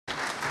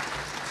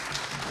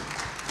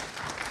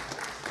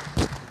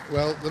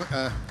Well,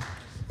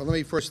 let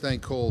me first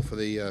thank Cole for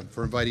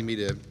inviting me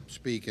to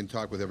speak and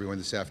talk with everyone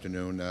this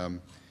afternoon,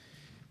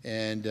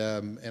 and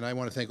I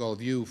want to thank all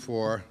of you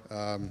for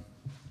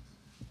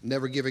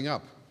never giving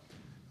up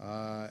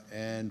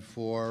and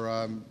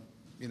for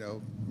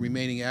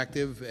remaining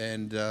active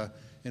and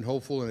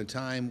hopeful in a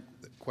time,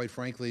 quite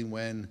frankly,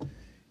 when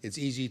it's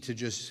easy to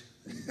just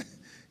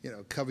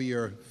cover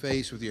your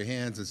face with your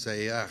hands and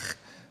say, ugh.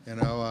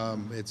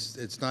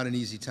 It's not an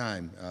easy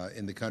time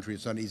in the country.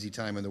 It's not an easy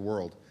time in the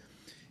world.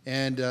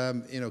 And,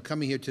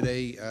 coming here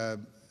today,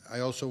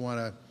 I also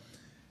want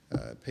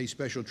to pay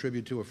special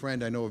tribute to a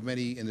friend I know of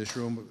many in this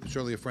room,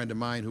 certainly a friend of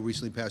mine who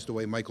recently passed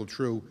away, Michael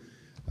True,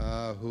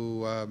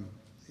 who,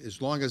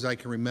 as long as I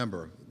can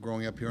remember,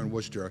 growing up here in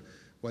Worcester,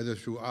 whether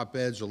through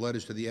op-eds or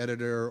letters to the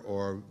editor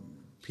or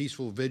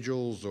peaceful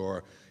vigils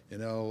or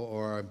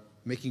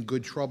making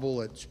good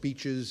trouble at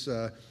speeches,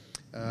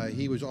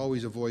 he was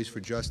always a voice for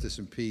justice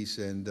and peace,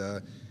 and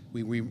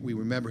we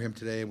remember him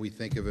today, and we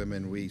think of him,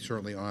 and we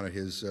certainly honor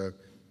his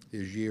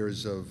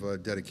years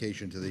of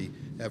dedication to the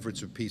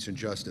efforts of peace and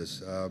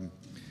justice.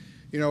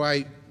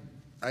 I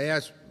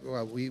asked,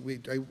 well, we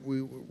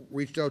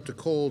reached out to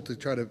Cole to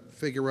try to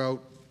figure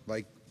out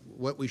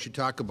what we should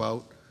talk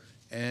about,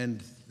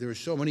 and there are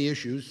so many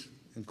issues,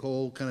 and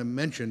Cole kind of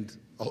mentioned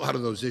a lot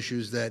of those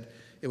issues that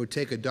it would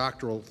take a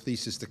doctoral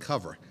thesis to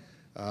cover,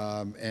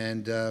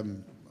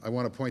 I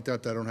want to point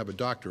out that I don't have a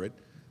doctorate,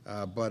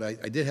 but I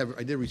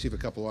did receive a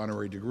couple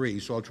honorary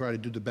degrees, so I'll try to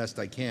do the best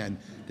I can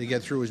to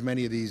get through as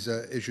many of these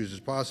issues as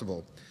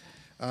possible.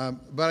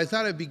 But I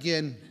thought I'd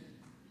begin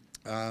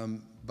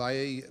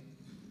by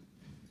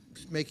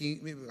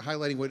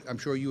highlighting what I'm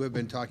sure you have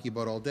been talking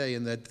about all day,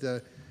 and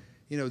that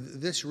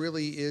this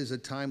really is a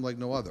time like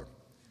no other.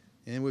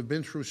 And we've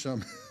been through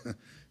some,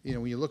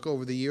 when you look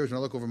over the years, and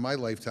I look over my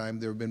lifetime,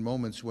 there have been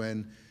moments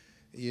when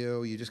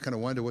you just kind of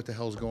wonder what the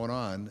hell's going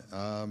on.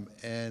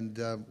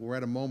 We're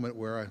at a moment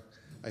where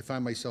I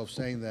find myself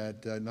saying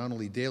that not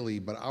only daily,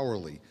 but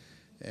hourly.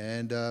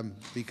 And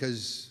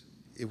because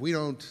if we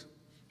don't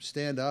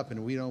stand up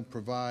and we don't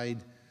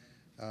provide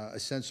a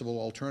sensible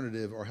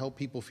alternative or help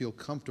people feel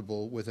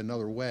comfortable with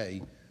another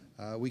way,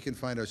 we can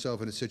find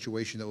ourselves in a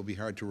situation that will be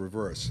hard to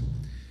reverse.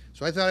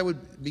 So I thought I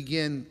would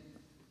begin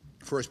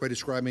first by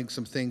describing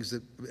some things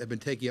that have been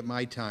taking up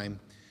my time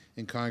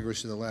in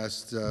Congress in the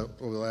last,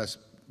 over the last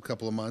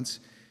couple of months,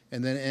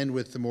 and then end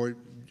with the more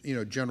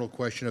general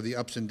question of the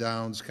ups and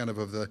downs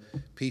of the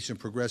peace and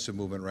progressive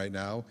movement right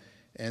now.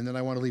 And then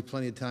I want to leave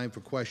plenty of time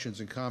for questions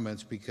and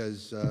comments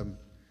because I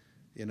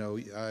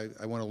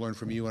want to learn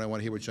from you and I want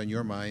to hear what's on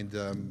your mind,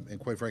 and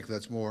quite frankly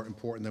that's more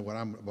important than what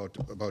I'm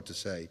about to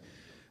say.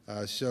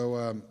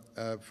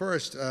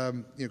 First,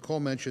 Cole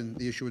mentioned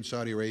the issue in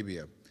Saudi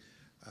Arabia.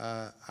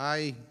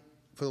 I,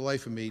 for the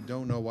life of me,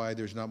 don't know why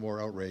there's not more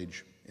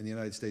outrage in the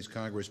United States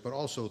Congress, but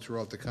also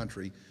throughout the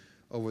country,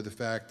 over the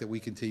fact that we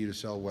continue to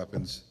sell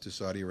weapons to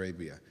Saudi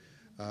Arabia.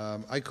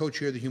 I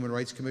co-chair the Human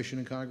Rights Commission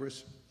in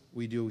Congress.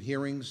 We do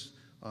hearings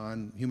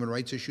on human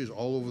rights issues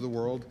all over the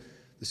world.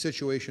 The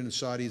situation in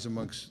Saudi is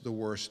amongst the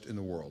worst in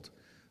the world.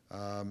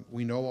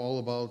 We know all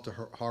about the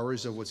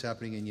horrors of what's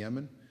happening in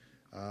Yemen,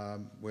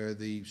 where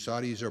the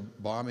Saudis are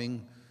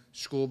bombing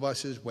school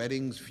buses,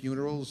 weddings,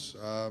 funerals,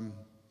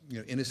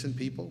 innocent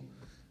people.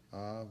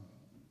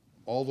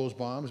 All those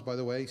bombs, by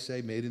the way,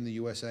 say made in the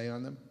USA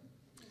on them.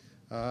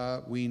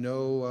 We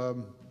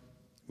know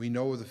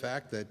the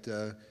fact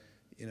that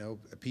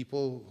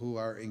people who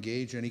are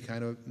engaged in any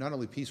kind of not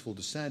only peaceful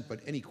dissent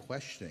but any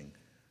questioning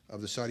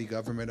of the Saudi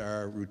government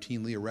are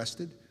routinely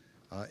arrested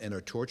and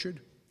are tortured.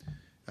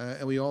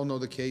 And we all know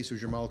the case of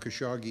Jamal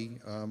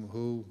Khashoggi,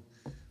 who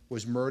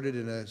was murdered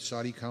in a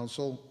Saudi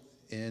consulate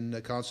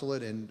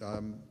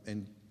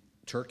in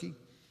Turkey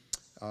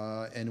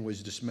and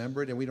was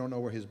dismembered, and we don't know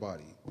where his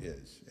body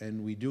is.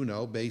 And we do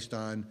know, based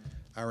on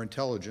our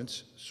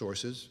intelligence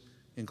sources,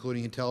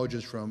 including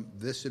intelligence from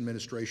this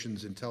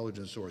administration's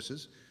intelligence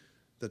sources,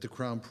 that the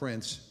Crown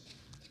Prince,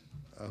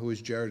 who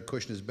is Jared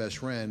Kushner's best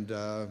friend,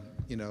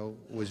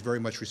 was very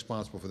much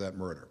responsible for that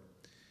murder.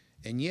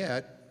 And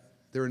yet,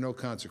 there are no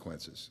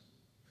consequences.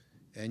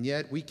 And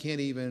yet, we can't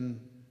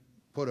even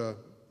put a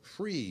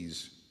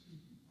freeze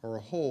or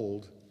a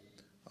hold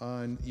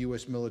on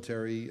U.S.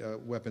 military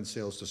weapons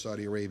sales to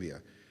Saudi Arabia.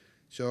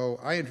 So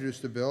I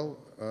introduced a bill,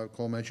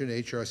 Cole mentioned,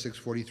 H.R.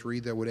 643,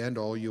 that would end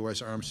all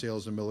U.S. arms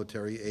sales and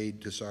military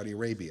aid to Saudi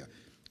Arabia.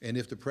 And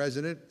if the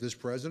president, this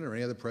president, or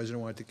any other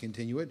president wanted to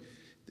continue it,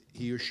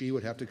 he or she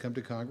would have to come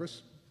to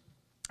Congress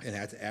and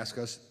have to ask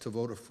us to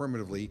vote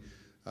affirmatively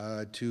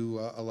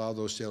to allow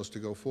those sales to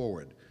go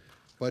forward.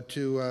 But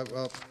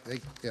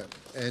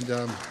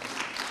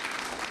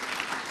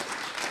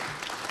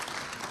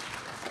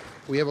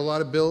we have a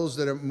lot of bills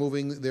that are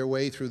moving their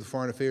way through the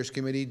Foreign Affairs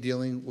Committee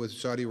dealing with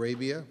Saudi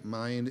Arabia.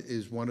 Mine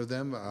is one of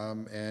them,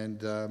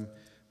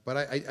 but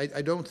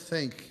I don't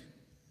think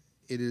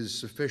it is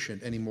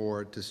sufficient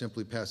anymore to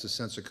simply pass a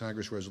sense of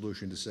Congress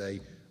resolution to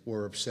say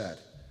we're upset.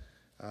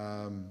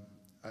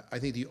 I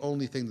think the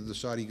only thing that the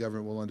Saudi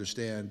government will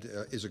understand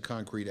is a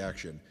concrete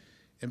action.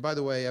 And by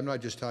the way, I'm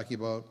not just talking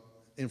about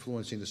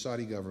influencing the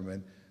Saudi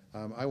government.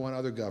 I want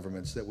other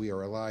governments that we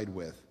are allied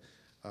with,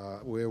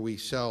 where we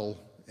sell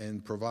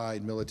and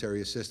provide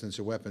military assistance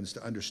or weapons,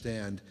 to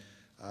understand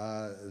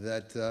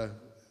that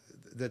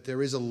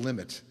there is a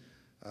limit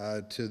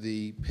to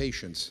the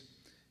patience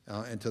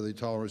and to the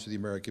tolerance of the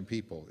American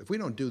people. If we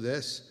don't do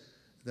this,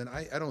 then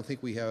I don't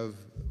think we have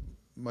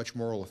much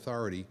moral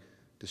authority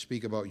to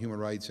speak about human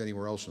rights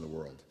anywhere else in the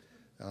world.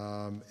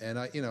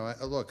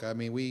 Look, I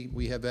mean,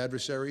 we have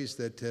adversaries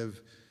that have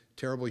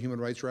terrible human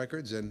rights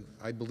records, and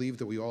I believe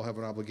that we all have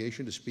an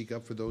obligation to speak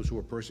up for those who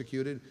are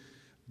persecuted.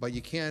 But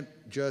you can't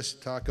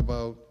just talk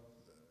about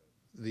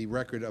the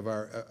record of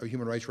our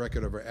human rights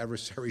record of our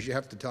adversaries. You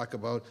have to talk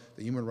about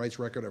the human rights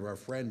record of our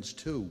friends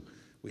too.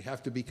 We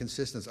have to be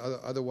consistent.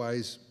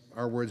 Otherwise,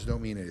 our words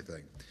don't mean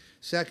anything.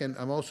 Second,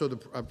 I'm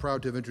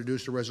proud to have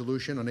introduced a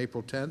resolution on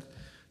April 10th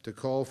to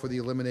call for the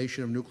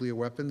elimination of nuclear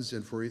weapons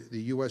and for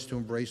the U.S. to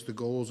embrace the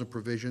goals and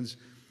provisions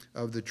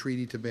of the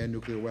treaty to ban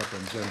nuclear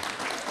weapons. And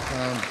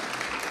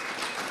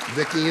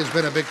Vicki has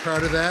been a big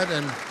part of that.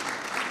 And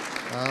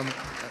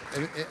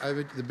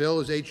the bill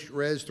is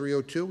H-Res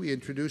 302. We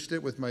introduced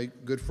it with my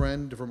good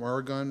friend from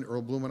Oregon,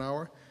 Earl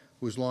Blumenauer,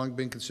 who has long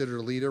been considered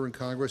a leader in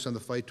Congress on the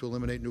fight to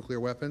eliminate nuclear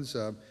weapons.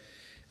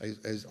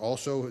 Is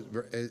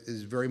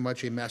very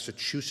much a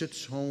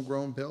Massachusetts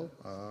homegrown bill.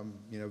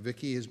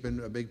 Vicki has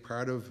been a big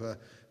part of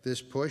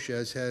this push,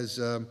 as has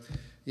our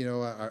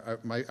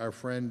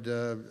friend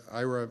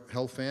Ira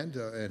Helfand,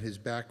 and his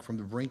Back from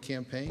the Brink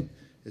campaign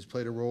has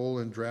played a role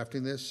in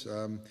drafting this.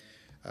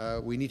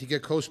 We need to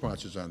get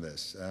co-sponsors on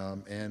this,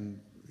 and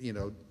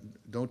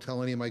don't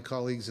tell any of my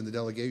colleagues in the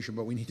delegation,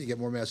 but we need to get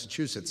more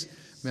Massachusetts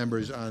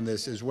members on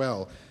this as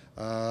well.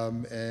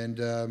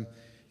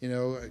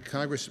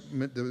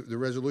 Congressman, the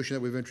resolution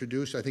that we've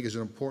introduced, I think, is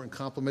an important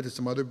complement to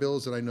some other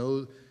bills that I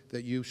know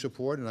that you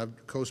support, and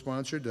I've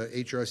co-sponsored,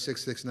 H.R.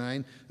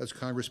 669. That's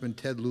Congressman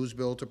Ted Lieu's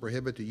bill to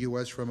prohibit the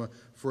U.S. from a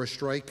first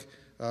strike,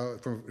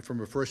 from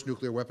a first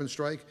nuclear weapon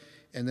strike.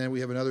 And then we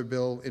have another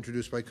bill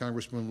introduced by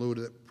Congressman Lieu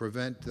that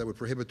would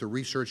prohibit the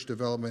research,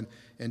 development,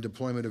 and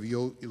deployment of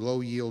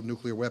low-yield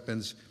nuclear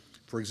weapons.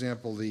 For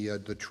example,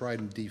 the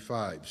Trident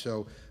D5.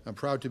 So I'm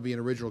proud to be an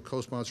original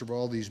co-sponsor of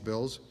all these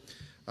bills.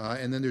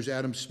 And then there's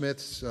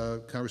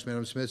Congressman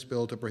Adam Smith's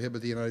bill to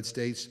prohibit the United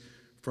States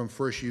from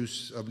first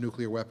use of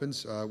nuclear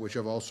weapons, which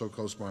I've also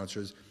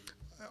co-sponsored.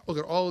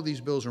 All of these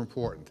bills are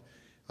important,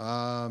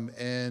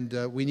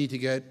 and we need to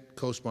get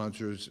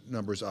co-sponsors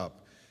numbers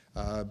up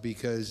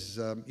because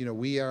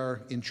we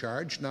are in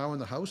charge now in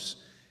the House,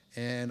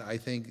 and I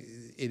think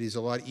it is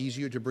a lot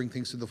easier to bring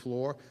things to the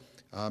floor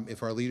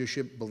if our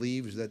leadership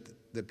believes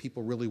that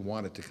people really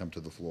want it to come to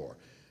the floor.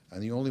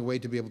 And the only way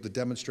to be able to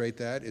demonstrate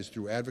that is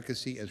through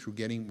advocacy and through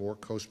getting more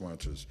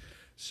co-sponsors.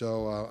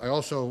 So I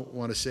also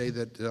want to say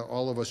that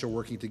all of us are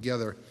working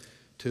together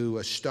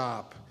to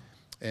stop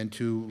and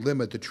to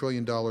limit the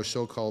trillion-dollar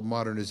so-called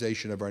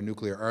modernization of our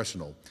nuclear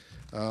arsenal.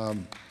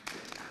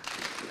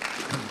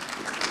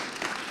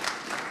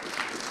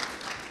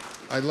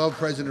 I love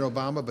President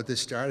Obama, but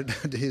this started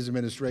under his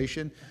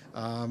administration,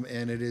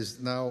 and it is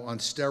now on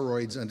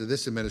steroids under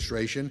this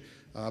administration.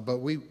 But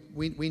we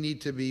need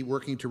to be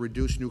working to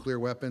reduce nuclear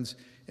weapons,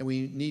 and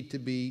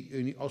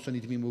we also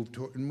need to be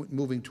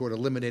moving toward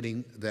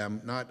eliminating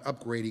them, not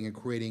upgrading and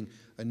creating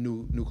a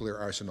new nuclear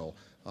arsenal.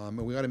 And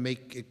we ought to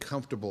make it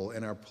comfortable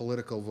in our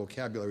political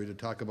vocabulary to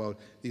talk about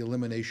the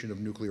elimination of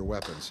nuclear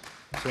weapons.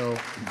 So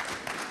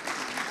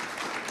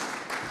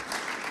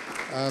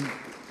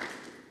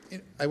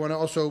I want to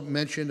also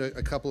mention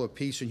a couple of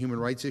peace and human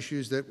rights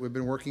issues that we've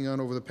been working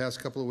on over the past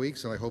couple of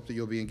weeks, and I hope that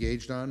you'll be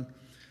engaged on.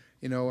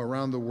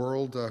 Around the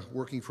world,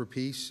 working for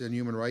peace and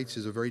human rights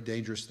is a very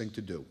dangerous thing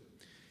to do.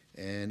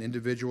 And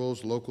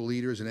individuals, local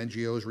leaders, and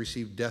NGOs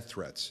receive death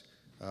threats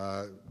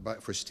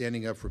for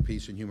standing up for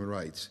peace and human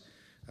rights.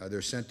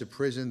 They're sent to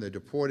prison, they're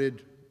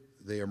deported,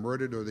 they are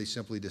murdered, or they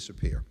simply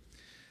disappear.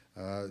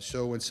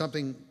 So when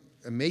something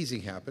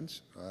amazing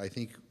happens, I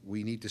think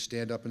we need to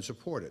stand up and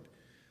support it.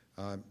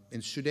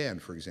 In Sudan,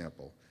 for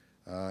example,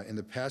 in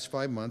the past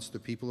 5 months, the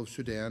people of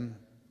Sudan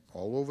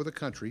all over the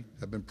country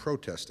have been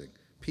protesting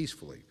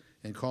peacefully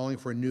and calling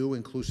for a new,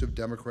 inclusive,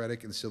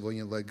 democratic, and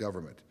civilian-led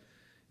government.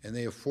 And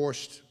they have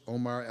forced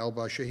Omar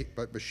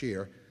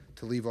al-Bashir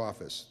to leave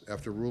office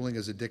after ruling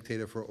as a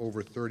dictator for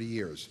over 30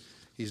 years.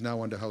 He's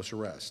now under house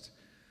arrest.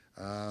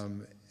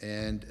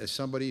 And as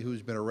somebody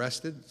who's been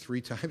arrested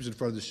 3 times in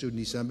front of the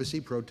Sudanese embassy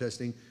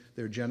protesting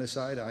their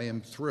genocide, I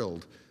am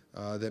thrilled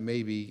that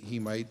maybe he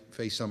might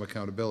face some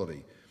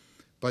accountability.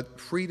 But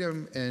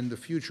freedom and the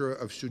future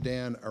of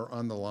Sudan are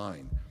on the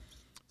line.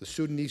 The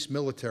Sudanese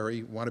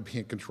military want to be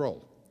in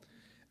control.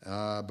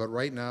 But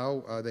right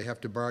now, they have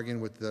to bargain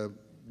with the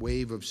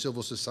wave of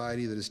civil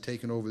society that has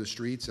taken over the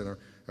streets and are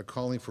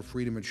calling for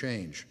freedom and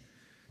change.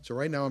 So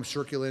right now, I'm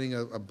circulating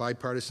a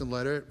bipartisan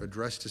letter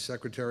addressed to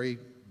Secretary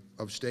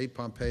of State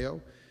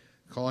Pompeo,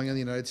 calling on the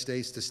United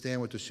States to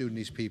stand with the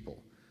Sudanese people.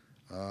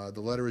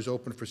 The letter is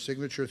open for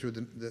signature through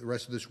the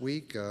rest of this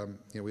week.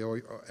 We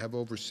already have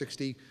over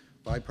 60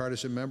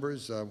 bipartisan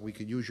members. We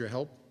could use your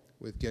help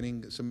with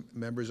getting some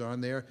members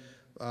on there.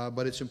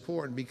 but it's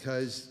important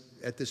because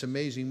at this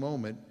amazing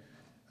moment,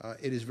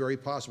 it is very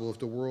possible, if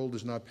the world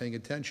is not paying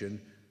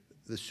attention,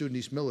 the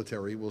Sudanese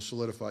military will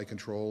solidify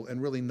control,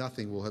 and really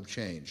nothing will have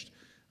changed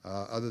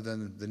other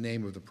than the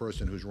name of the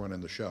person who's running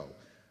the show.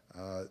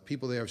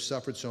 People there have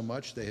suffered so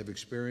much. They have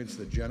experienced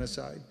the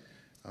genocide.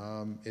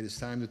 It is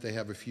time that they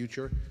have a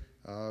future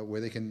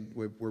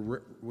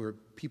where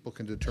people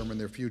can determine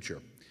their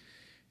future.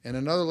 And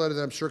another letter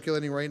that I'm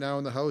circulating right now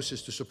in the House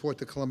is to support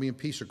the Colombian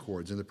peace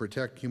accords and to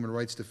protect human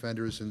rights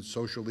defenders and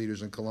social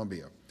leaders in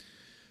Colombia.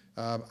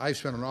 I've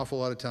spent an awful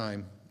lot of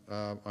time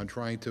on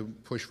trying to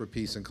push for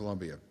peace in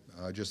Colombia,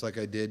 just like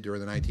I did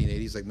during the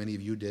 1980s, like many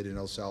of you did in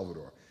El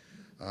Salvador.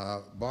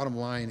 Bottom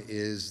line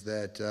is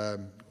that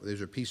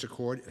there's a peace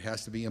accord. It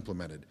has to be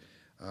implemented.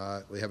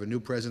 We have a new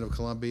president of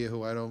Colombia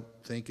who I don't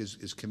think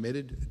is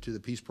committed to the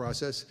peace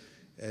process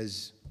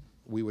as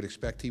we would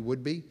expect he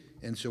would be,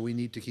 and so we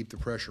need to keep the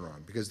pressure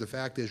on. Because the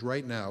fact is,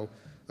 right now,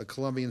 a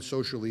Colombian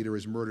social leader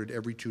is murdered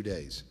every 2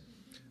 days.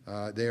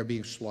 They are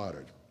being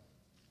slaughtered.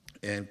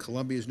 And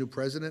Colombia's new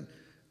president,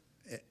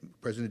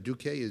 President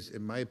Duque, is,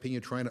 in my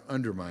opinion, trying to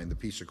undermine the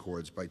peace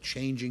accords by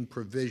changing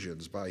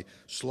provisions, by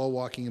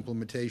slow-walking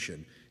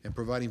implementation, and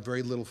providing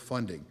very little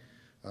funding,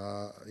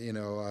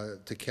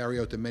 to carry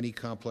out the many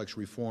complex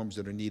reforms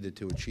that are needed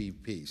to achieve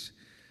peace.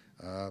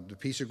 The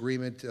peace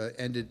agreement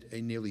ended a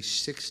nearly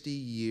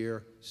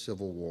 60-year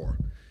civil war,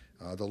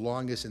 the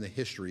longest in the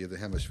history of the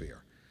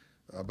hemisphere.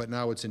 But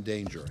now it's in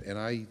danger. And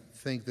I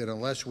think that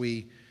unless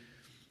we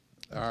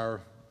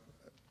are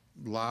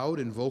loud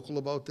and vocal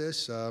about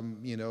this,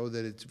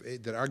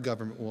 that our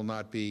government will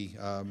not be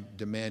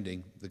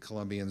demanding the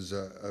Colombians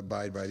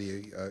abide by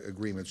the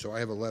agreement. So I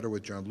have a letter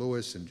with John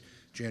Lewis and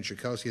Jan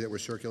Schakowsky that we're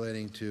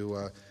circulating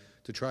to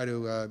try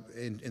to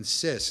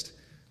insist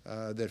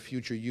that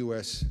future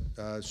U.S.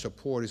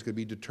 support is going to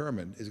be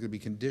determined, is going to be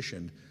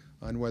conditioned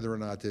on whether or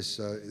not this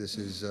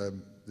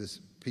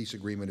peace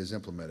agreement is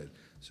implemented.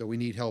 So we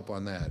need help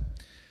on that.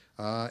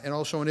 And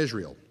also in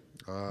Israel.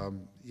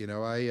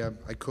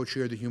 I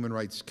co-chair the Human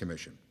Rights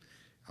Commission,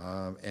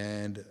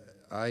 and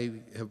I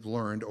have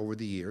learned over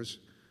the years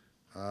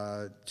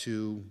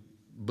to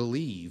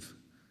believe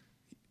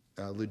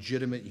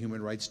legitimate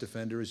human rights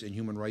defenders and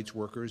human rights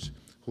workers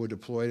who are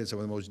deployed in some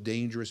of the most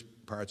dangerous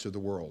parts of the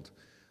world.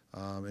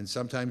 And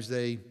sometimes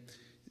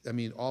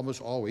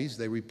almost always,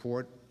 they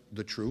report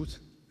the truth,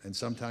 and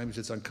sometimes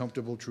it's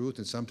uncomfortable truth,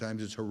 and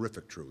sometimes it's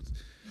horrific truth.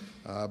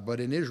 But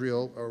in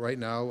Israel, right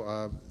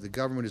now, the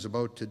government is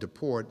about to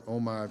deport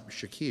Omar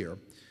Shakir,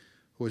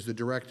 who is the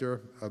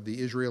director of the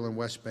Israel and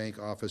West Bank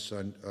Office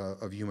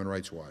of Human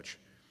Rights Watch.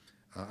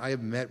 I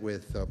have met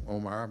with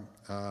Omar.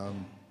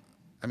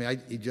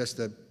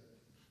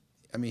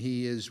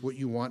 He is what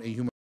you want a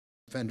human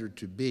rights defender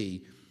to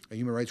be, a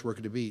human rights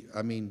worker to be.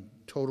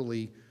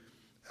 Totally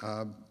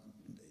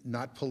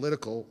not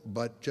political,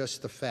 but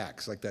just the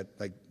facts, like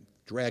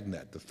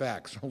Dragnet, the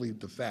facts, only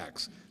the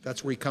facts.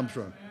 That's where he comes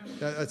from.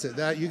 That's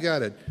it. You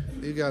got it.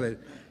 You got it.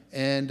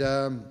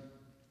 And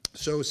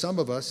so some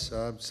of us,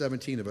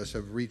 17 of us,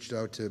 have reached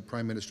out to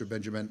Prime Minister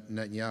Benjamin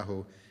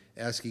Netanyahu,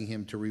 asking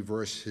him to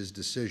reverse his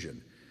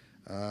decision.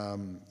 I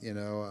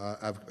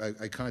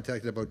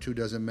contacted about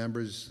 24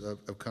 members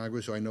of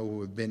Congress who I know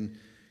who have been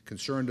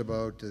concerned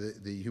about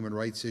the human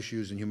rights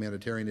issues and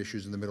humanitarian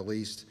issues in the Middle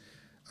East,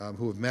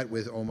 who have met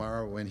with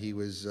Omar when he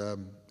was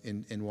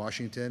in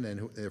Washington,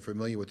 and they're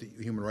familiar with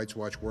the Human Rights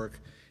Watch work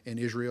in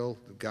Israel,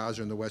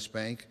 Gaza, and the West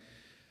Bank.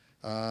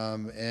 We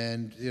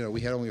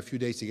had only a few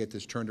days to get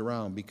this turned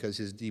around because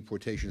his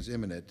deportation is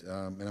imminent,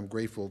 and I'm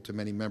grateful to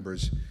many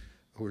members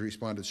who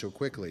responded so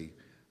quickly.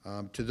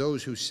 To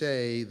those who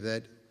say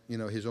that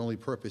his only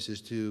purpose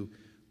is to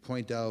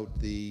point out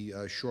the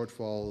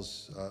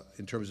shortfalls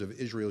in terms of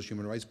Israel's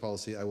human rights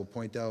policy, I will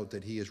point out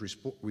that he has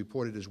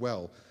reported as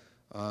well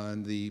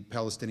on the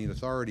Palestinian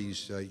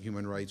Authority's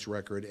human rights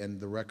record and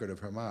the record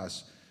of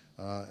Hamas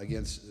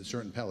against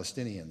certain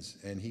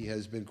Palestinians, and he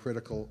has been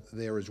critical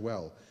there as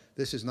well.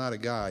 This is not a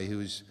guy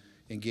who's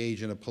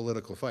engaged in a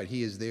political fight.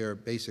 He is there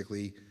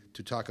basically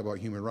to talk about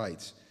human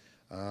rights.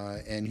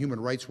 And Human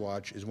Rights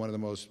Watch is one of the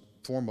most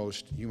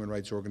foremost human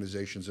rights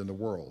organizations in the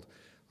world.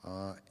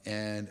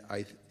 And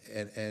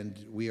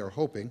we are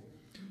hoping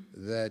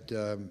that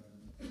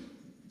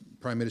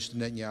Prime Minister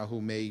Netanyahu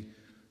may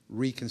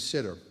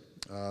reconsider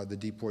the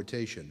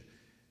deportation.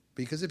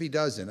 Because if he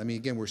doesn't,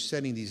 again, we're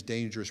setting these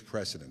dangerous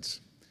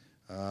precedents.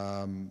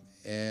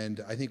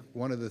 And I think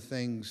one of the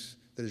things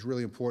that is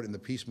really important in the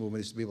peace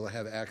movement is to be able to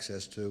have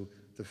access to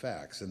the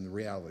facts and the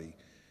reality.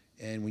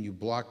 And when you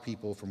block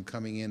people from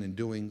coming in and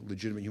doing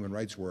legitimate human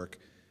rights work,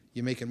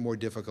 you make it more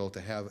difficult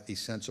to have a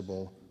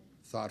sensible,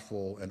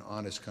 thoughtful, and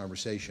honest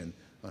conversation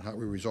on how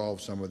we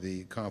resolve some of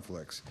the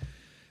conflicts.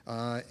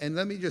 And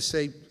let me just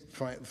say,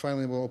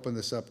 finally, we'll open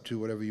this up to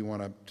whatever you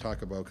want to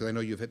talk about, because I know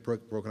you've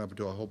broken up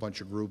into a whole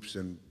bunch of groups,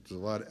 and there's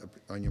a lot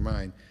on your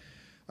mind.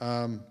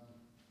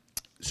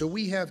 So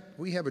we have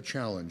a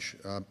challenge,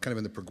 kind of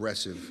in the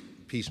progressive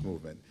peace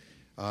movement,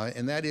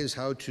 and that is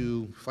how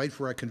to fight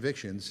for our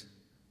convictions,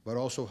 but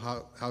also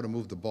how to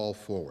move the ball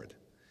forward.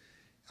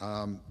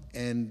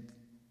 And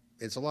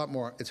it's a lot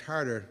more, it's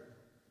harder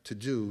to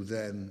do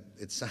than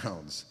it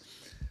sounds,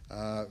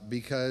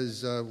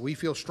 because we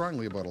feel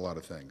strongly about a lot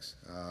of things.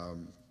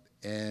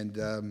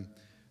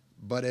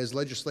 But as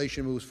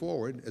legislation moves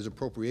forward, as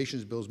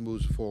appropriations bills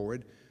moves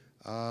forward,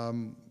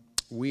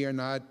 we are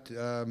not,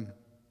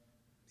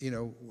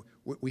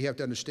 we have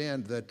to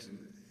understand that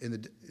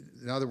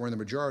now that we're in the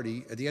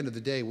majority, at the end of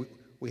the day,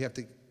 we have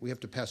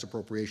to pass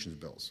appropriations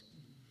bills.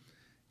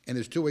 And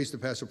there's two ways to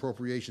pass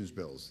appropriations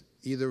bills.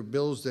 Either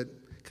bills that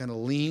kind of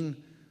lean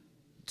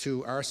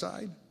to our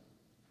side,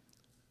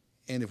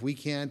 and if we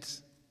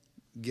can't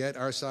get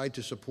our side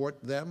to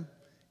support them,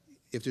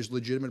 if there's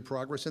legitimate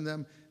progress in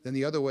them, then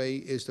the other way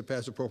is to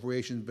pass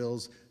appropriation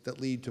bills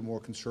that lead to more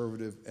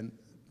conservative and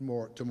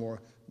more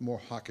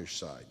hawkish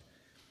side.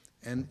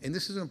 And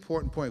this is an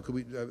important point.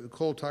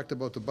 Cole talked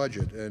about the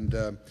budget, and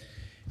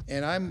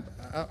I'm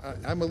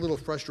a little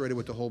frustrated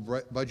with the whole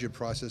budget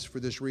process for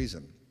this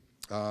reason.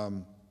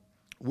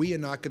 We are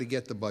not going to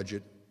get the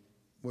budget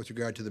with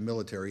regard to the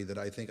military that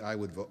I think I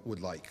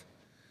would like,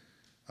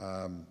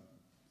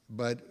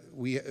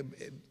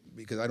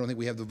 because I don't think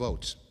we have the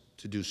votes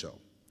to do so.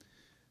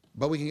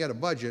 But we can get a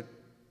budget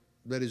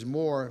that is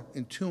more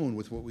in tune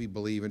with what we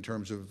believe in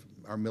terms of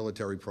our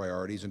military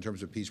priorities, in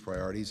terms of peace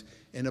priorities,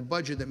 and a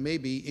budget that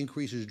maybe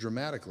increases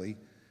dramatically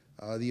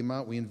the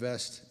amount we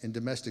invest in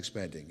domestic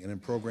spending and in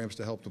programs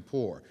to help the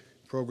poor,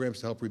 programs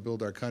to help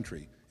rebuild our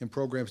country, and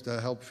programs to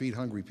help feed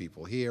hungry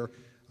people here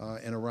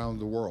and around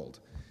the world.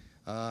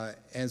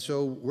 And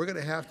so we're going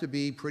to have to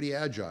be pretty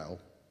agile,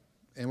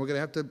 and we're going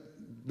to have to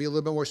be a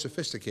little bit more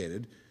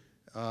sophisticated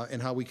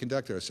in how we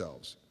conduct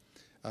ourselves.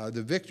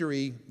 The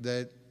victory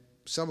that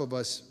some of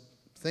us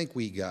think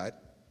we got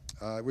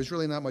was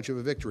really not much of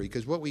a victory,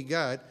 because what we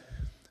got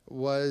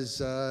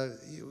was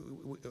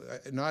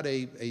not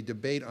a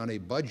debate on a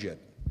budget,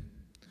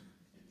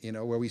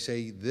 where we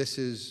say this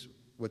is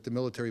what the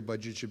military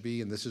budget should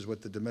be and this is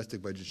what the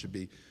domestic budget should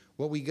be.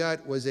 What we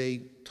got was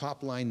a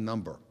top-line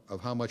number of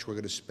how much we're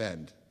going to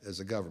spend as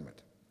a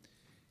government.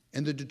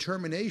 And the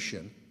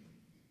determination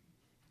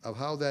of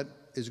how that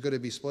is going to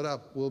be split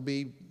up will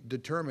be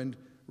determined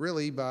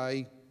really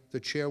by the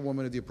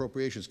chairwoman of the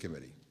Appropriations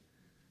Committee.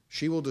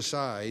 She will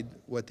decide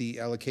what the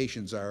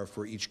allocations are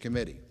for each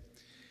committee.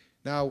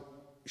 Now,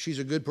 she's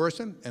a good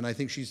person, and I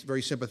think she's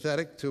very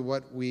sympathetic to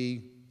what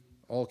we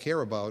all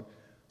care about,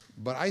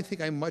 but I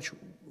think I much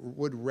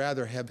would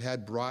rather have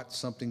had brought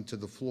something to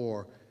the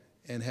floor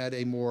and had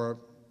a more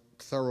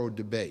thorough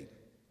debate.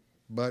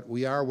 But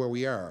we are where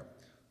we are.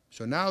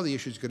 So now the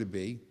issue is going to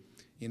be,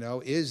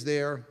 is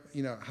there,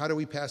 how do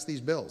we pass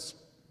these bills?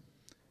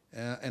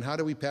 And how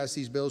do we pass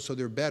these bills so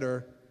they're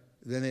better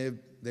than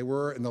they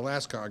were in the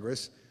last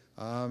Congress,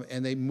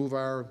 and they move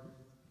our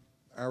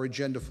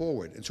agenda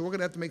forward? And so we're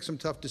going to have to make some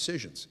tough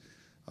decisions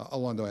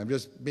along the way. I'm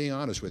just being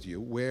honest with you,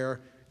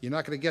 where you're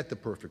not going to get the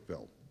perfect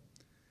bill.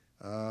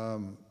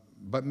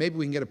 But maybe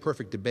we can get a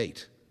perfect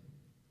debate.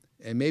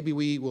 And maybe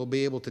we will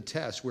be able to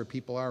test where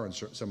people are on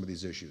some of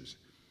these issues.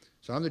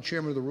 So I'm the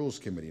chairman of the Rules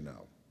Committee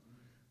now.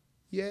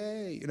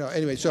 Yay!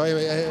 Anyway, so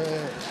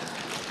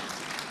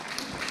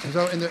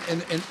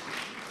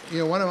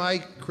one of my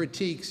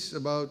critiques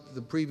about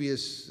the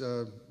previous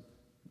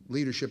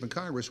leadership in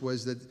Congress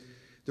was that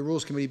the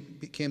Rules Committee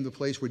became the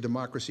place where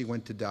democracy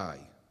went to die.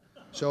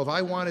 So if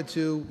I wanted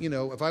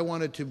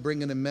to,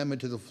 bring an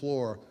amendment to the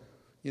floor,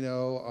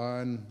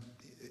 on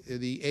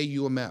the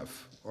AUMF,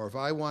 or if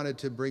I wanted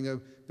to bring a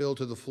bill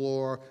to the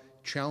floor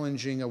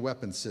challenging a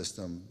weapons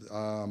system,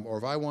 or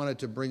if I wanted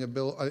to bring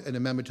an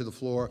amendment to the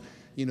floor,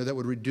 that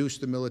would reduce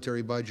the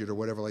military budget or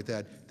whatever like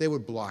that, they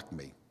would block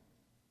me,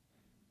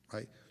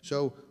 right?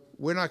 So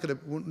we're not going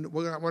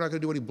to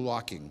do any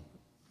blocking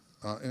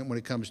when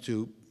it comes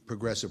to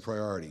progressive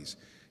priorities.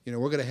 We're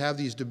going to have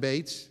these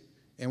debates,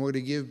 and we're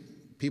going to give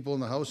people in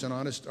the House an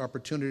honest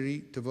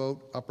opportunity to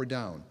vote up or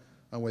down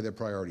on where their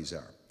priorities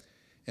are.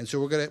 And so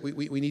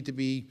we need to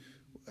be,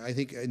 I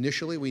think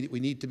initially we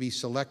need to be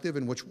selective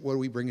in what are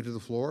we bringing to the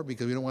floor,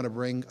 because we don't want to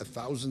bring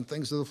 1,000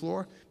 things to the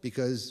floor,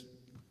 because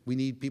we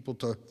need people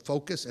to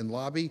focus and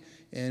lobby,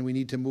 and we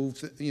need to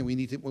move, we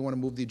want to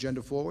move the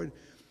agenda forward.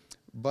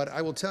 But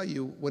I will tell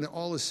you, when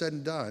all is said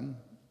and done,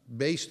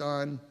 based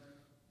on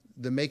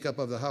the makeup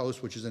of the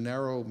House, which is a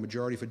narrow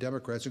majority for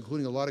Democrats,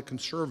 including a lot of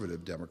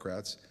conservative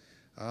Democrats,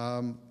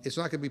 it's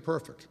not going to be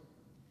perfect.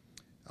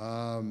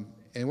 And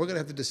we're going to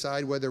have to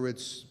decide whether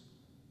it's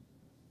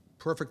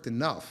perfect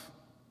enough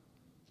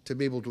to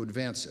be able to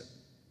advance it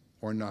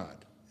or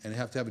not, and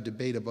have to have a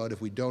debate about,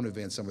 if we don't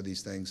advance some of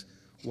these things,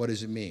 what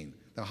does it mean?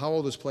 Now, how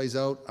all this plays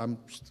out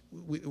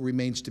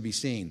remains to be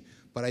seen,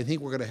 but I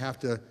think we're going to have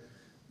to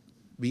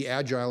be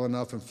agile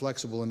enough and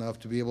flexible enough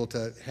to be able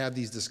to have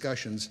these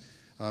discussions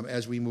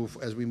as we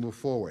move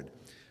forward.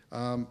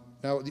 Now,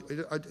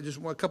 just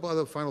a couple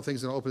other final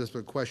things, and I'll open this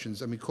for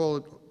questions. I mean,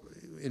 Cole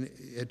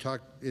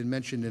had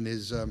mentioned in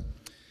his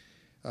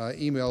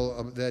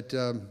email that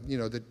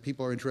that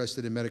people are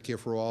interested in Medicare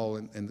for all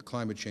and the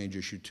climate change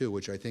issue too,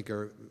 which I think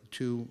are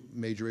two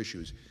major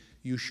issues.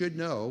 You should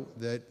know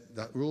that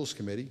the Rules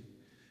Committee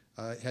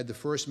had the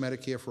first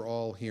Medicare for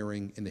All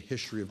hearing in the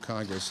history of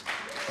Congress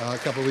a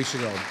couple of weeks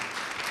ago.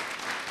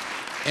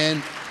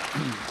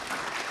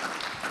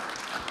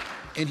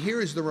 And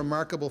here is the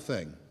remarkable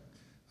thing.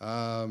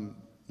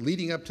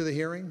 Leading up to the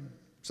hearing,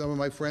 some of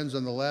my friends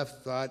on the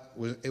left thought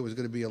it was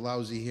going to be a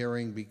lousy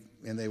hearing,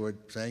 and they were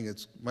saying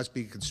it must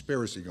be a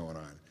conspiracy going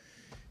on.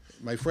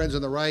 My friends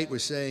on the right were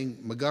saying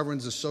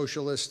McGovern's a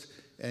socialist,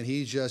 and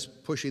he's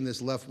just pushing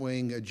this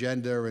left-wing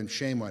agenda, and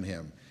shame on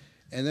him.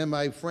 And then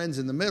my friends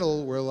in the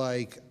middle were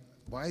like,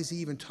 why is he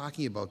even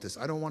talking about this?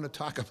 I don't want to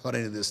talk about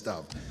any of this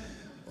stuff.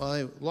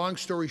 Well, long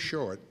story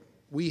short,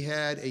 we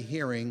had a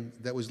hearing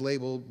that was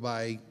labeled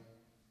by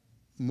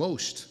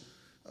most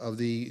of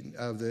the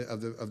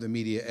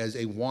media as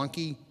a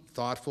wonky,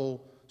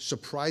 thoughtful,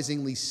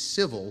 surprisingly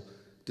civil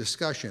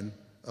discussion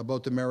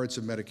about the merits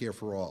of Medicare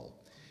for All.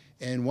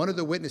 And one of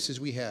the witnesses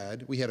we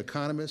had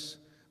economists,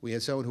 we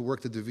had someone who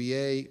worked at the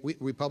VA.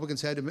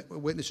 Republicans had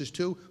witnesses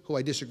too, who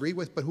I disagreed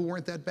with, but who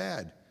weren't that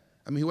bad.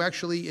 I mean, who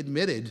actually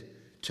admitted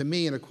to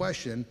me in a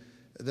question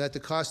that the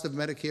cost of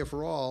Medicare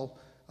for All,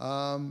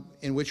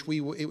 in which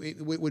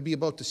it would be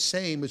about the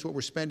same as what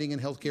we're spending in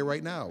healthcare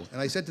right now. And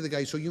I said to the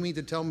guy, so you mean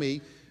to tell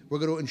me we're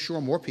going to insure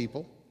more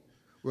people,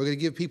 we're going to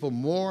give people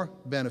more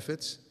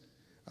benefits,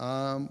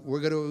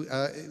 we're going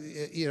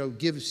to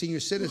give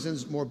senior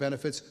citizens more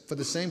benefits for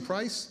the same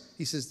price?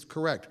 He says,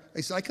 correct.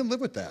 I said, I can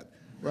live with that,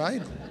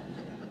 right?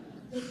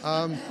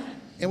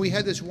 And we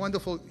had this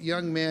wonderful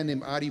young man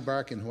named Adi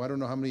Barkin, who I don't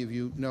know how many of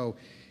you know.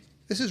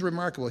 This is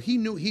remarkable. He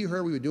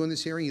heard we were doing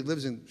this hearing. He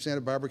lives in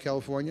Santa Barbara,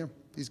 California.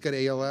 He's got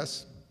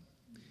ALS.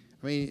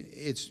 I mean,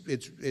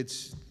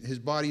 his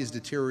body is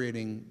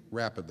deteriorating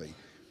rapidly,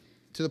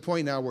 to the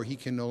point now where he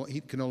can no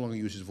longer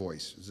use his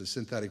voice. It's a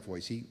synthetic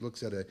voice. He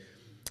looks at a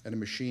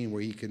machine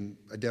where he can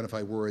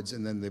identify words,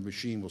 and then the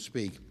machine will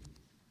speak.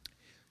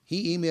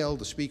 He emailed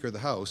the Speaker of the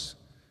House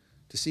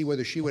to see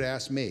whether she would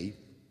ask me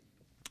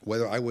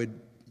whether I would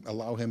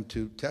allow him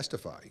to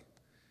testify.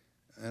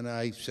 And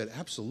I said,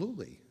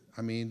 absolutely.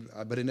 I mean,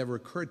 but it never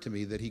occurred to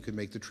me that he could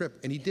make the trip,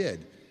 and he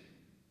did,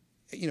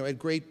 at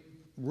great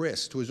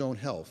risk to his own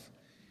health.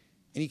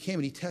 And he came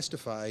and he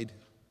testified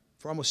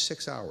for almost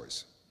 6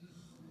 hours.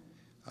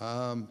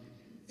 And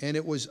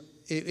it was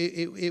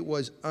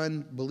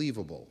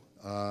unbelievable.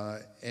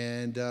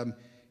 And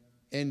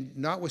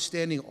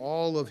notwithstanding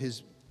all of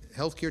his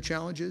health care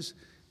challenges,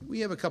 we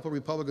have a couple of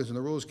Republicans in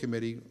the Rules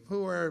Committee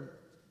who are,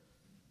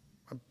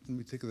 I'm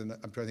trying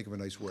to think of a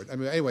nice word. I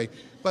mean, anyway,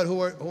 but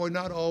who are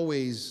not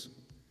always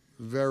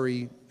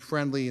very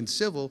friendly and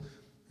civil,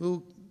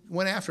 who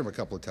went after him a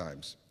couple of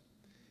times.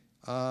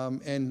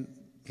 And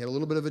he had a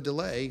little bit of a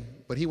delay,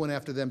 but he went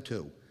after them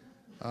too.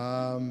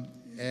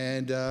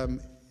 And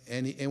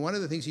one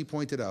of the things he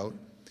pointed out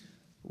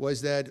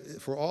was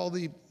that for all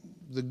the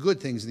good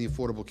things in the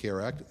Affordable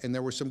Care Act, and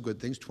there were some good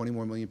things,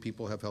 21 million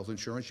people have health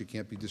insurance, you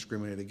can't be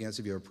discriminated against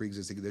if you have a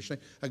pre-existing condition,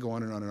 I go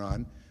on and on and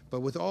on.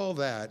 But with all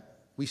that,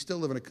 we still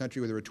live in a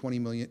country where there are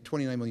 29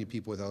 million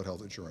people without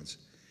health insurance.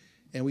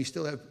 And we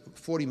still have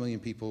 40 million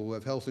people who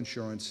have health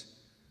insurance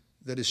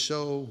that is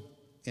so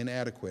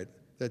inadequate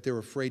that they're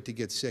afraid to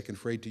get sick and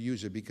afraid to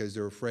use it because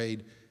they're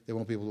afraid they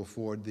won't be able to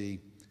afford the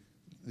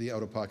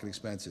out-of-pocket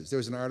expenses. There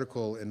was an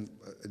article in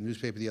a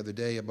newspaper the other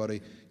day about a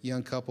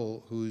young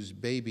couple whose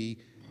baby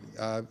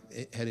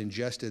had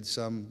ingested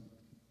some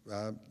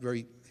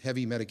very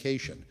heavy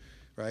medication,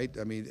 right?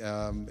 I mean,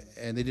 and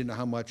they didn't know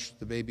how much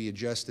the baby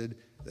ingested.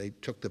 They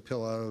took the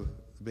pill out of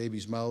the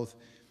baby's mouth,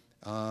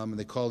 and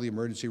they called the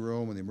emergency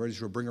room, and the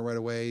emergency room, bring her right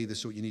away, this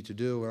is what you need to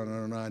do, on and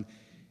on and on.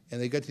 And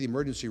they got to the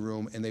emergency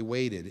room, and they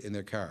waited in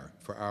their car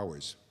for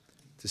hours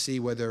to see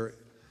whether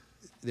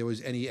there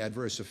was any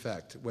adverse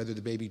effect, whether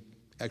the baby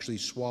actually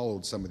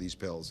swallowed some of these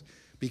pills,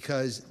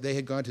 because they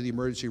had gone to the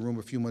emergency room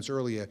a few months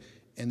earlier,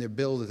 and their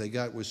bill that they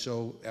got was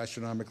so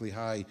astronomically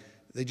high,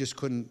 they just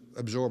couldn't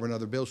absorb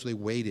another bill, so they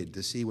waited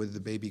to see whether the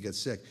baby got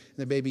sick. And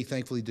the baby,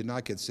 thankfully, did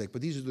not get sick.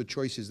 But these are the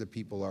choices that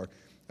people are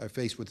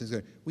faced with.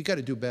 We got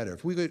to do better.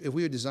 If we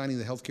were designing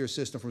the healthcare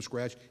system from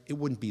scratch, it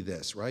wouldn't be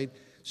this, right?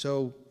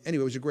 So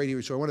anyway, it was a great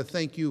hearing. So I want to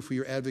thank you for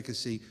your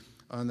advocacy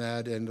on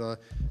that. And a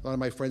lot of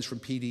my friends from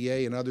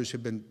PDA and others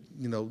have been,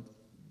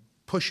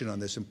 pushing on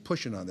this and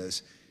pushing on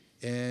this.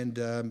 And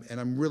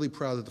I'm really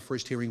proud that the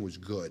first hearing was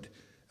good.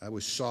 It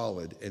was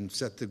solid and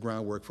set the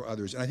groundwork for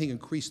others. And I think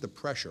increased the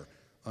pressure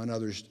on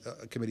others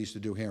committees to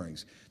do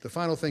hearings. The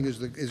final thing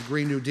is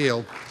Green New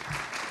Deal.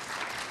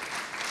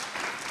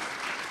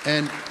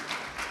 And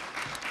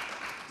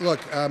look,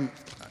 I'm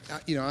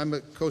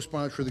a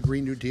co-sponsor of the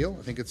Green New Deal.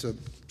 I think it's a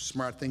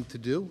smart thing to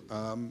do.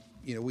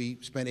 We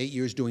spent 8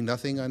 years doing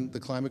nothing on the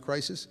climate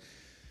crisis.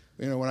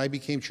 When I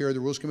became chair of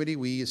the Rules Committee,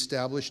 we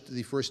established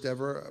the first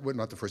ever, well,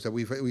 not the first ever,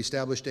 we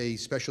established a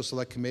special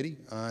select committee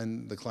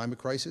on the climate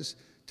crisis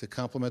to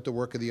complement the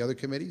work of the other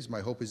committees.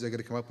 My hope is they're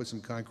going to come up with some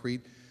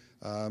concrete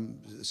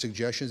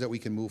suggestions that we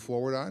can move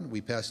forward on.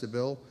 We passed a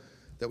bill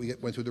that we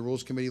went through the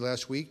Rules Committee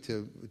last week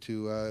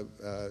to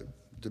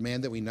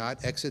demand that we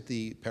not exit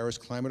the Paris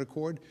Climate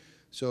Accord.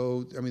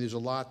 So, I mean, there's a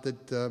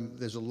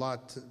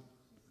lot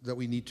that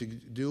we need to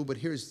do, but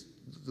here's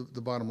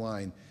the bottom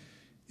line.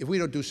 If we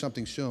don't do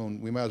something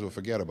soon, we might as well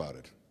forget about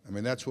it. I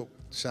mean, that's what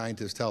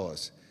scientists tell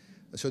us.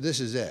 So this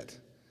is it.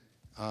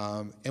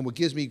 And what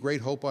gives me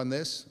great hope on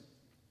this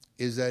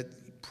is that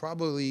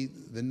probably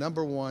the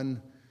number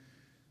one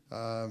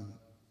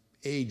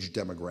age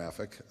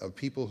demographic of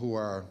people who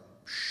are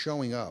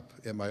showing up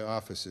at my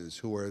offices,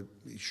 who are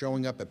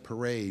showing up at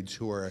parades,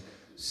 who are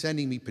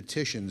sending me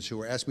petitions,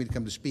 who are asking me to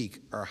come to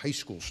speak, are high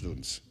school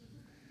students.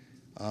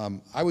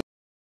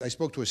 I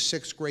spoke to a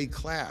 6th grade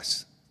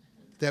class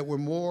that were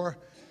more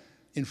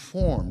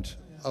informed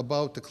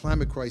about the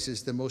climate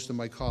crisis than most of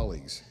my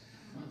colleagues.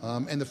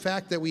 And the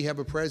fact that we have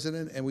a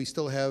president and we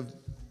still have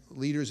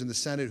leaders in the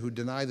Senate who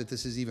deny that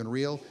this is even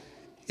real,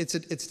 it's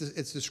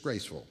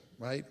disgraceful,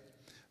 right?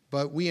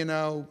 But we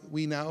now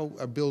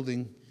are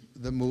building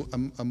a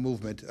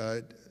movement.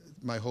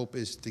 My hope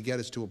is to get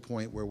us to a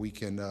point where we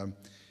can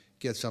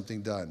get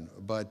something done.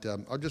 But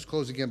I'll just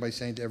close again by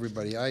saying to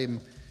everybody, I am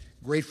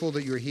grateful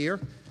that you're here.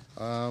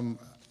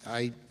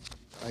 I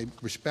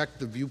respect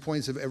the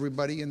viewpoints of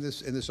everybody in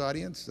this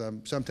audience.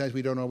 Sometimes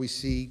we don't always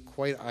see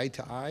quite eye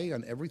to eye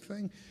on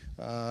everything,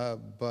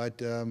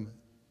 but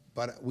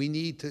we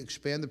need to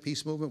expand the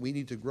peace movement. We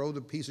need to grow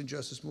the peace and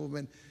justice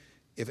movement.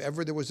 If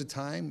ever there was a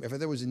time, if ever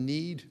there was a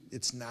need,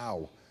 it's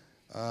now.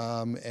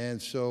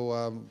 And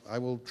so I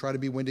will try to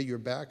be wind at your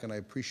back, and I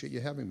appreciate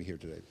you having me here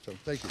today. So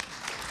thank you.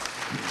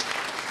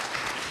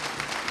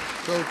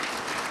 So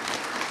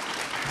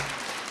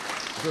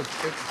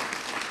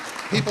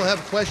if people have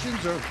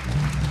questions or,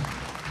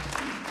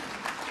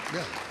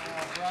 yeah.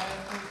 Brian,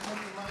 can you take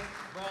the mic?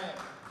 Brian,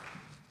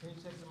 can you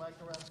take the mic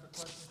around for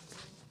questions,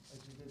 as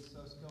you did so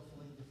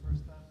skillfully the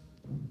first time?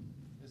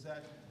 Is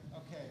that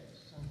okay?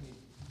 Sangeet.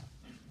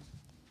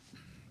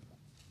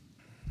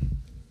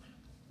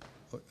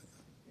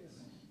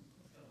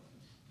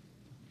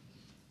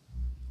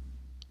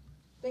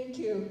 Thank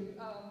you.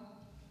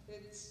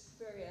 It's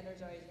very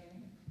energizing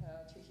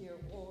to hear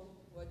all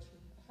what you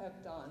have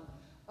done.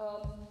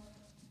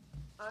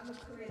 I'm a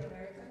Korean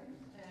American,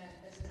 and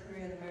as a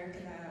Korean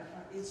American,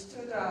 it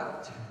stood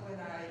out when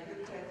I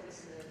looked at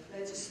this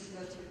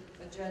legislative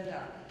agenda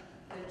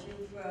that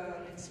you've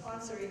been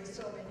sponsoring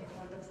so many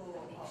wonderful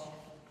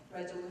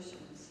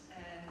resolutions,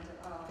 and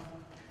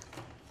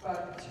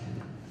but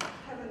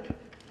haven't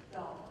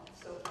done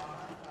so far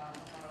about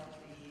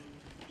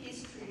the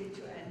peace treaty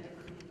to end the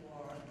Korean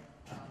War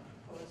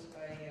proposed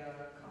by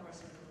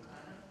Congressman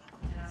Buchanan.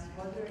 And I'm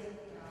wondering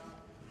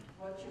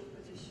what your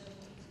position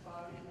is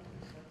about it.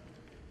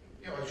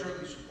 Yeah, I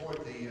certainly support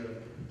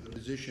the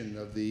position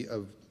of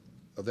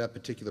that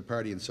particular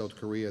party in South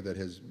Korea that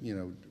has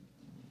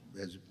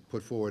has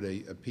put forward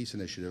a peace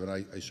initiative, and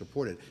I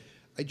support it.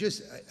 I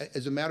just,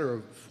 as a matter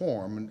of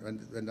form,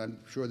 and I'm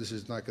sure this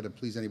is not going to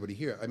please anybody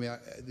here. I mean,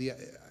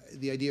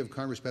 the idea of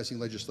Congress passing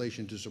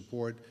legislation to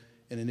support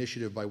an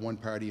initiative by one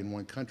party in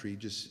one country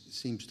just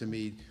seems to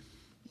me,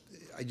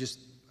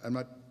 I'm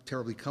not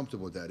terribly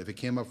comfortable with that. If it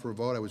came up for a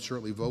vote, I would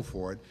certainly vote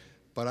for it.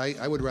 But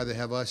I would rather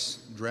have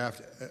us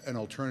draft an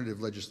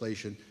alternative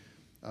legislation,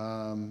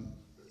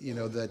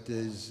 that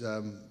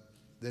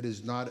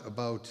is not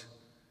about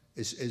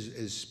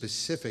is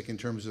specific in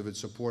terms of its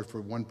support for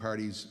one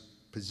party's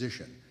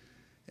position,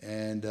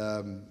 and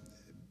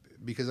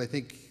because I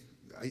think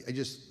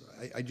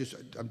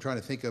I'm trying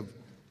to think of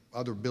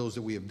other bills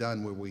that we have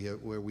done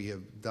where we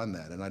have done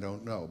that, and I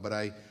don't know. But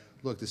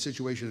look, the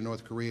situation in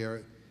North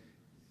Korea,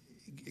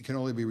 it can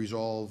only be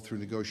resolved through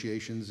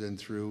negotiations and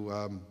through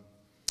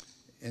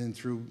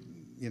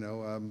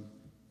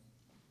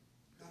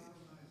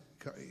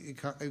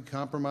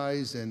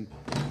compromise and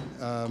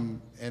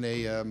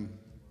a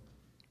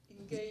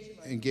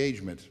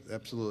engagement.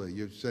 Absolutely,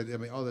 you said. I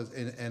mean, all this,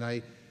 and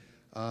I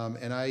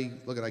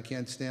look. I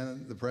can't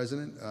stand the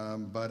president,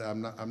 but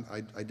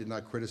I did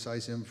not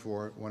criticize him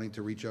for wanting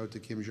to reach out to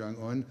Kim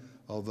Jong-un.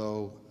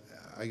 Although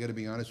I got to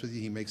be honest with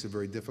you, he makes it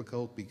very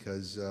difficult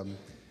because.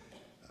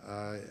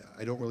 I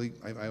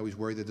always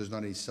worry that there's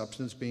not any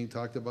substance being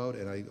talked about,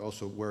 and I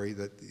also worry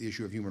that the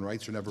issue of human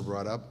rights are never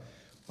brought up.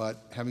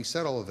 But having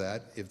said all of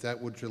that, if that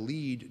were to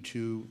lead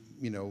to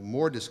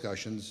more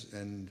discussions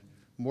and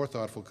more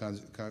thoughtful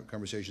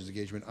conversations,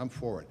 engagement, I'm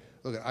for it.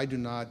 Look, I do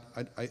not.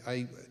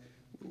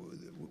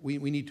 We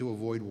need to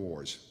avoid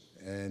wars,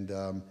 and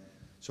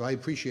so I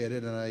appreciate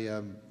it.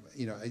 And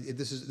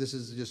this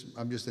is just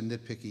I'm just a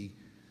nitpicky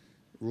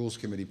rules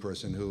committee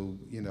person who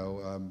Jim,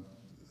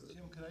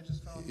 could I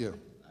just follow? Yeah.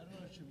 I don't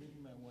know what you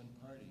mean by one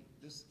party.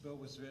 This bill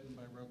was written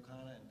by Ro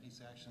Khanna and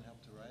Peace Action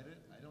helped to write it.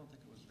 I don't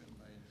think it was written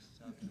by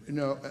South Korea.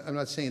 No, I'm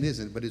not saying it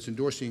isn't, but it's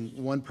endorsing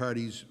one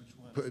party's.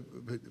 Which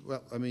one?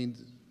 Well, I mean,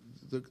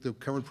 the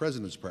current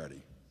president's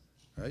party,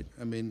 right?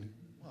 I mean,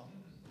 Well,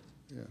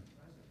 yeah.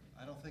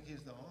 I don't think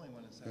he's the only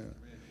one in South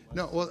Korea. Who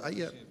No, wants well, to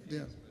yeah. negotiate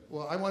peace, but-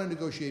 Well, I want to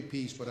negotiate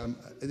peace, but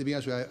to be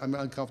honest with you, I'm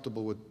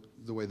uncomfortable with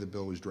the way the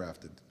bill was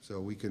drafted. So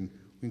we can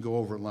go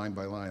over it line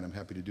by line. I'm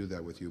happy to do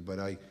that with you, but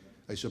I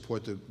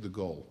support the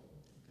goal.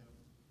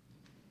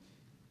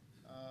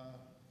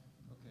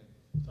 Okay.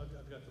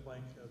 I've got the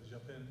mic. I'll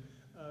jump in.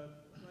 I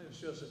have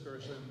Joseph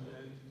Gerson,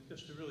 and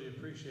just to really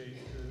appreciate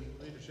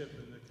the leadership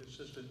and the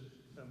consistent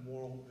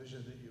moral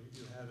vision that you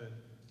have and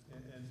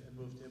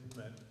move to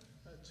implement.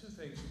 Two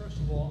things. First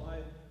of all,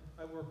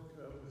 I work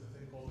with a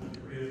thing called the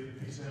Korea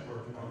Peace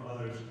Network, among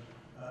others,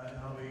 and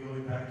I'll be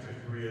going back to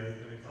Korea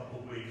in a couple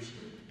of weeks.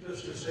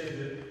 Just to say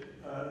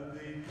that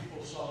the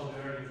People's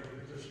Solidarity for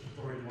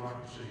Participatory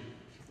Democracy,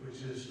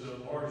 which is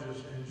the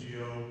largest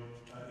NGO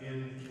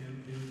in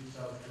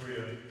South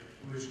Korea,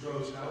 which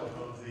grows out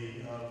of the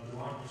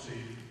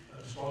democracy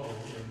struggle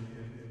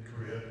in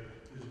Korea,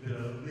 has been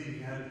a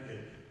leading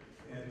advocate.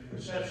 And the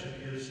perception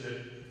is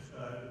that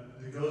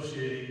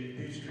negotiating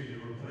peace treaty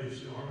to replace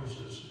the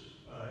armistice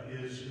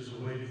is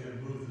a way to kind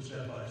of move the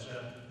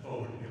step-by-step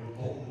forward. You know,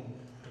 Bolton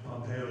and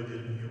Pompeo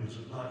did, and it was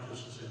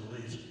obnoxious to say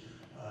the least.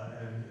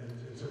 And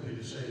simply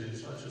to say that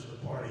it's not just the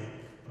party,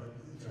 but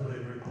it's really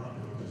a very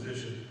popular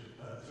position,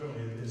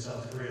 certainly in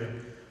South Korea.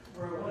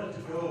 Where I wanted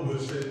to go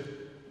was that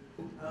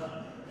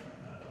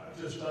I've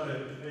just done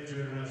a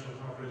major international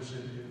conference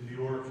in New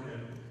York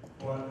and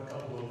brought a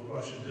couple of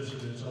Russian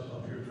dissidents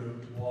up here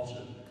to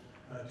Boston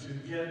to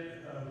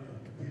get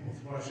people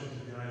from Russia to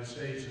the United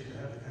States and to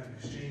have the kind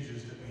of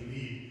exchanges that we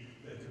need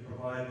that can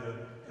provide the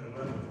kind of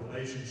level of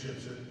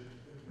relationships that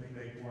may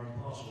make war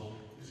impossible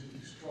is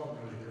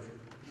extraordinarily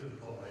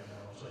difficult right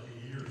now. It's like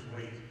a year's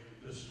wait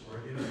just for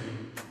an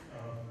interview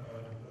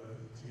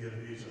to get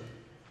a visa.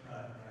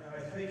 And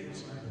I think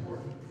it's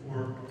important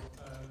for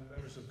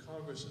members of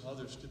Congress and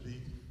others to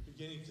be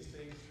beginning to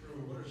think through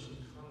what are some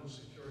common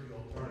security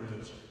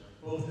alternatives,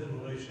 both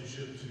in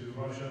relationship to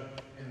Russia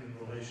and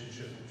in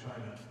relationship to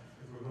China,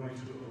 if we're going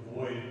to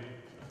avoid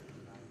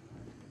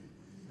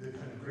the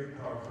kind of great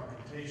power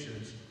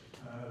confrontations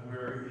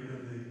where even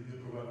the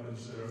nuclear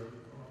weapons that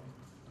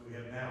we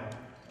have now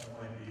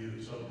might be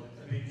used. So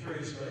I'd be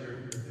curious about your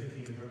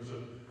thinking in terms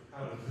of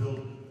how to build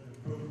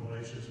improved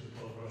relations with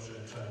both Russia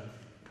and China.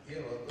 Yeah,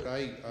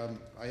 well,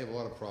 I have a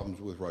lot of problems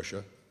with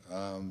Russia,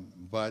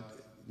 but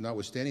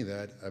notwithstanding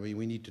that, I mean,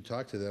 we need to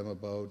talk to them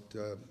about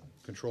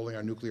controlling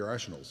our nuclear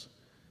arsenals.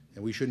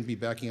 And we shouldn't be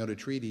backing out of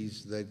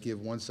treaties that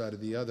give one side or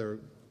the other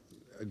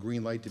a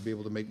green light to be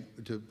able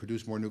to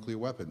produce more nuclear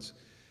weapons.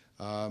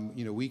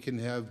 You know, we can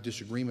have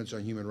disagreements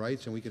on human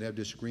rights and we can have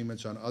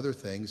disagreements on other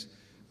things,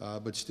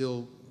 but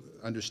still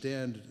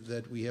understand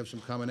that we have some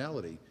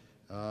commonality.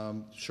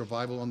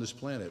 Survival on this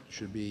planet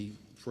should be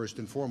first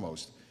and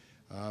foremost.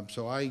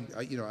 So I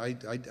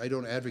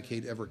don't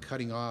advocate ever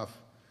cutting off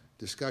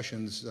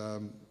discussions,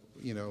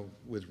 you know,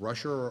 with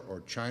Russia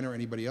or China or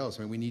anybody else.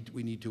 I mean,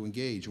 we need to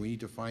engage. We need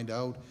to find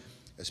out,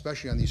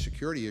 especially on these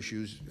security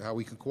issues, how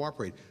we can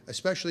cooperate,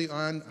 especially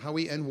on how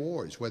we end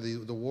wars, whether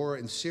the war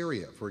in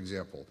Syria, for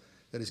example,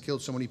 that has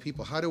killed so many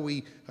people. How do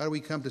we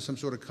come to some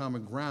sort of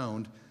common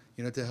ground,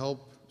 you know, to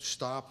help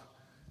stop,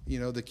 you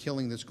know, the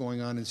killing that's going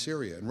on in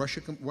Syria? And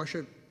Russia,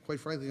 quite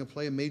frankly, can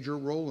play a major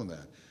role in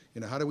that.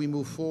 You know, how do we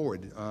move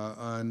forward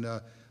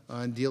on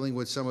dealing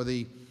with some of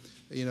the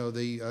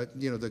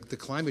the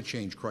climate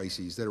change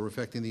crises that are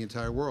affecting the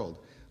entire world?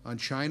 On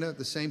China,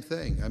 the same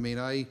thing. I mean,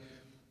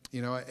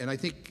 and I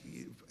think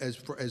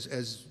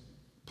as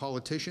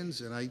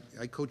politicians, and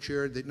I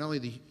co-chair not only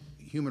the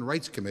Human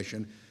Rights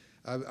Commission,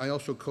 I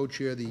also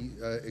co-chair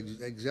the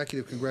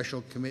Executive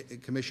Congressional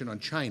Commission on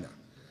China.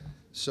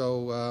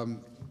 So,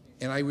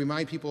 and I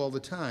remind people all the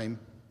time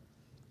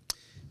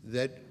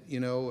that, you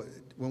know,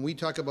 when we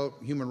talk about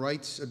human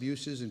rights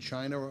abuses in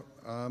China,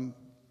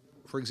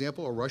 for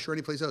example, or Russia or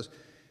any place else,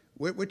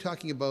 we're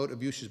talking about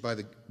abuses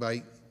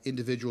by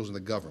individuals in the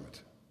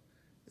government.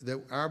 That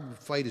our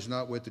fight is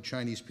not with the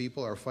Chinese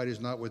people, our fight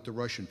is not with the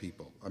Russian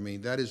people. I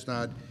mean, that is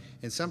not,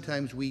 and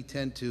sometimes we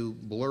tend to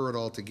blur it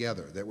all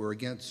together, that we're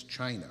against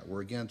China,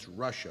 we're against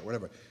Russia,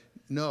 whatever.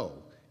 No,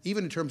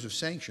 even in terms of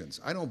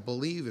sanctions, I don't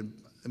believe in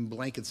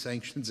blanket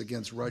sanctions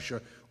against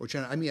Russia or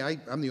China. I mean,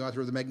 I'm the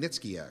author of the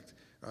Magnitsky Act,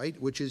 right,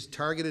 which is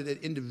targeted at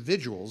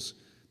individuals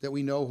that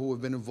we know who have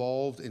been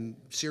involved in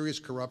serious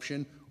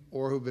corruption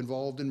or who have been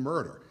involved in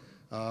murder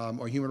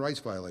or human rights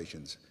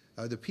violations.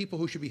 The people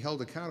who should be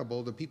held accountable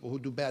are the people who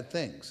do bad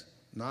things,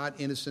 not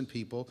innocent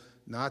people,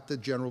 not the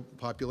general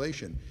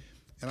population.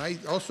 And I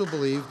also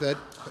believe that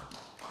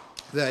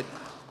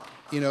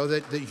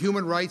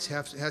human rights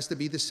has to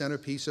be the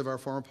centerpiece of our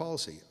foreign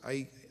policy.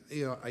 I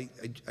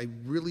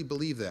really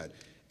believe that.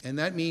 And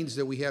that means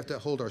that we have to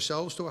hold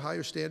ourselves to a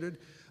higher standard,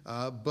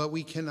 but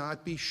we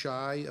cannot be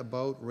shy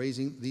about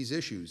raising these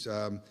issues.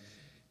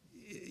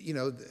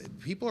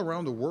 People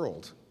around the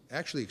world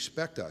actually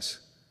expect us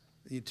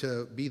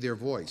to be their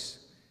voice.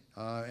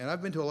 And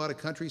I've been to a lot of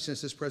countries since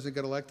this president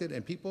got elected,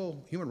 and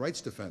people, human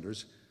rights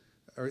defenders,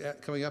 are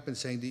coming up and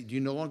saying, do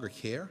you no longer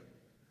care?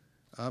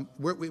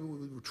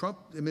 Trump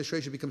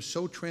administration becomes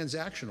so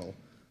transactional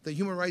that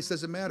human rights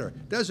doesn't matter.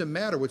 It doesn't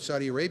matter what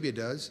Saudi Arabia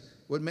does.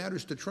 What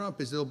matters to Trump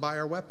is they'll buy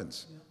our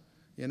weapons. Yeah.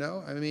 You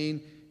know, I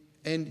mean,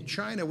 and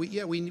China, we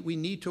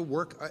need to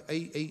work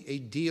a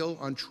deal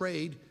on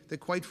trade that,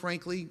 quite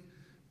frankly,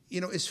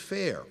 is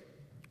fair.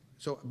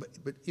 So,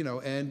 but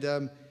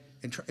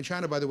and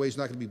China, by the way, is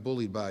not going to be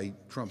bullied by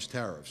Trump's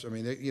tariffs. I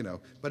mean, you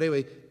know, but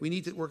anyway, we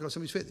need to work on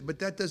somebody's fit. But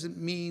that doesn't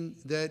mean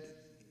that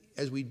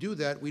as we do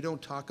that, we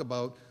don't talk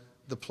about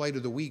the plight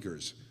of the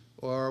Uyghurs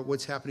or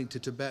what's happening to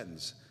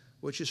Tibetans,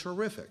 which is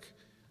horrific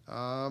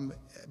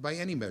by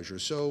any measure.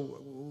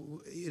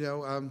 So, you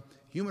know,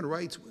 human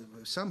rights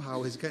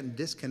somehow has gotten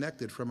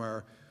disconnected from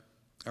our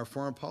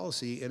foreign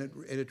policy, and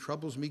it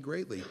troubles me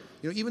greatly.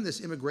 You know, even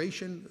this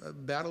immigration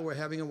battle we're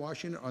having in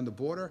Washington on the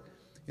border,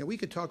 you know, we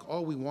could talk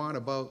all we want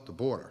about the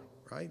border,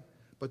 right?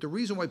 But the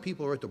reason why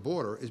people are at the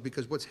border is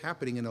because what's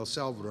happening in El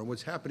Salvador and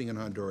what's happening in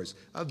Honduras.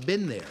 I've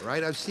been there,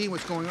 right? I've seen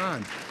what's going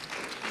on.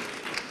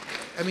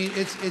 I mean,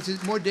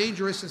 it's more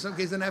dangerous in some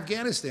cases than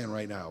Afghanistan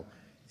right now.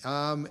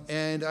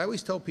 And I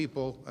always tell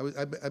people,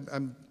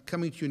 I'm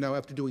coming to you now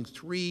after doing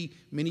 3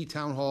 mini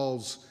town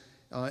halls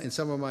in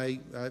some of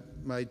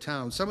my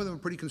towns. Some of them are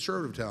pretty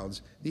conservative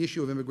towns. The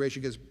issue of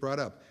immigration gets brought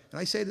up. And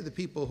I say to the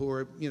people who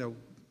are, you know,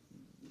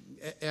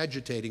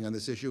 agitating on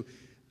this issue,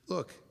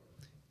 look,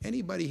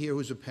 anybody here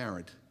who's a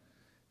parent,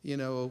 you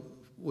know,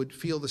 would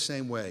feel the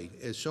same way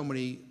as so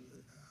many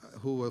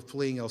who are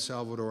fleeing El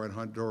Salvador and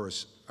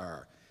Honduras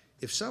are.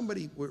 If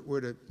somebody were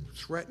to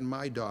threaten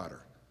my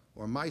daughter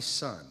or my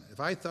son,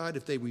 if I thought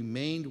if they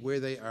remained where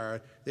they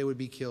are, they would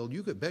be killed,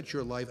 you could bet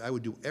your life I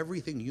would do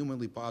everything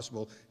humanly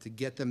possible to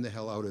get them the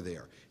hell out of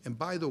there. And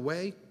by the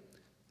way,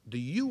 the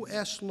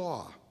U.S.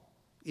 law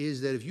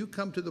is that if you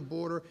come to the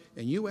border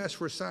and you ask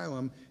for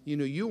asylum, you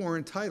know, you are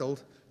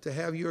entitled to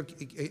have your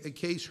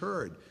case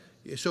heard.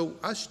 So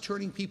us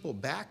turning people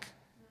back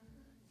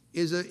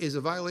is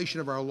a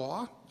violation of our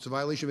law. It's a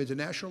violation of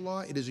international law.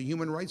 It is a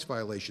human rights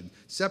violation.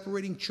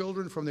 Separating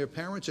children from their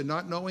parents and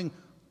not knowing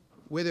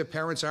where their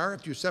parents are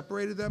after you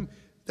separated them,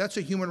 that's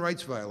a human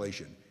rights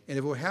violation. And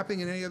if it were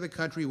happening in any other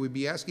country, we'd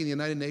be asking the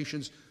United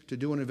Nations to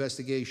do an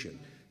investigation.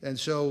 And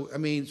so, I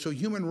mean, so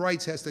human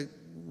rights has to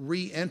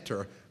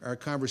re-enter our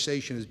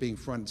conversation as being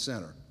front and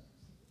center.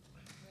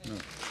 No.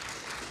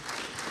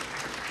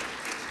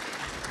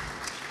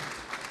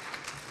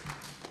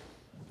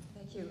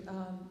 Thank you.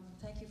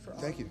 Thank you for all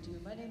Thank you you. do.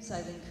 My name's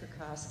Eileen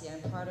Kurkowski.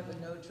 I'm part of a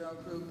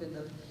no-drone group in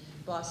the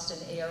Boston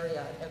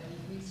area. And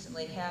we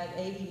recently had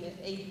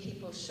 80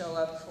 people show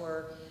up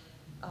for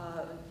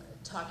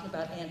talking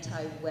about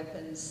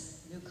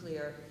anti-weapons,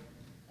 nuclear,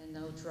 and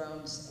no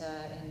drones.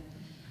 And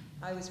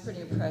I was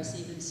pretty impressed.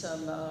 Even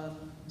some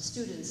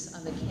students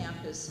on the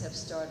campus have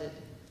started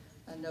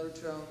a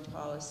no-drone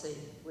policy,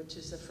 which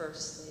is the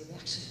first they've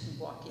actually been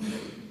walking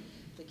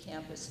the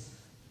campus.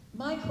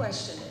 My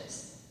question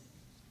is,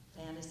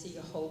 fantasy,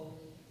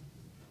 hope,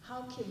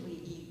 how can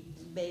we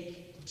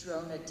make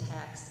drone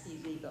attacks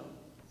illegal?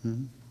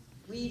 Mm-hmm.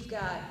 We've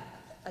got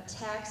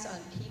attacks on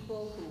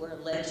people who are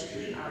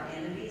allegedly our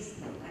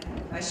enemies. I'm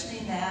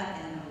questioning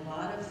that, and a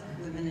lot of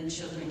women and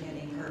children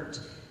getting hurt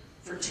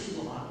for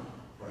too long.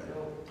 Right.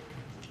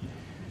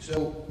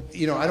 So,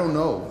 you know, I don't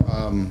know,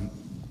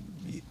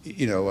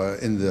 you know,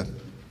 in the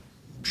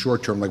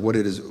short term, like what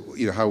it is,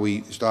 you know, how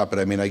we stop it.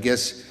 I mean, I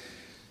guess,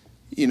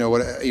 you know,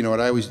 what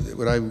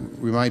I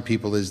remind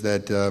people is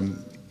that,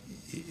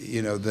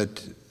 you know,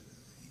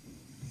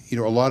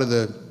 a lot of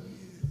the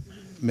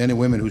men and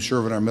women who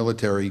serve in our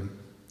military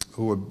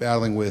who are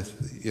battling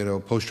with, you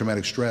know,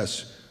 post-traumatic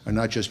stress are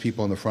not just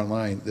people on the front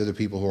line. They're the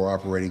people who are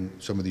operating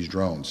some of these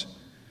drones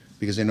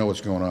because they know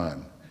what's going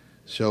on.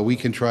 So we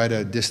can try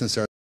to distance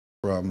ourselves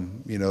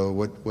from, you know,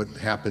 what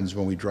happens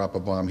when we drop a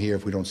bomb here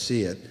if we don't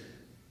see it.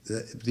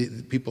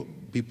 The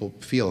people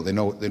feel it. They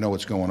know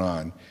what's going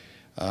on.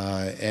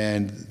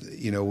 And,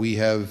 you know, we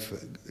have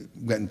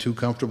gotten too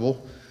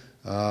comfortable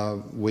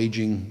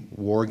waging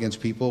war against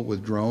people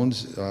with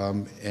drones,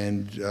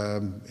 and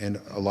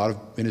a lot of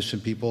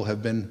innocent people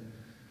have been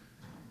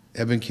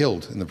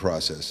killed in the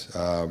process.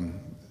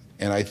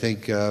 And I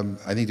think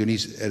there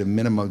needs, at a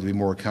minimum, to be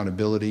more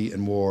accountability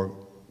and more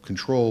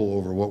control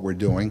over what we're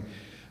doing.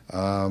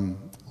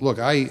 Look,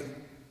 I'm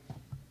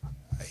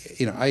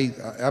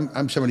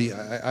somebody.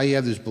 I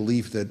have this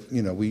belief that,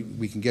 you know,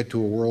 we can get to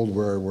a world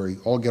where we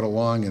all get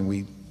along and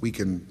we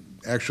can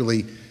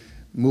actually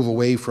move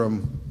away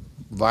from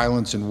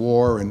violence and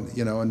war, and,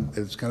 you know, and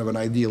it's kind of an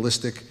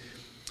idealistic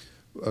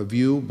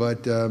view,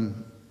 but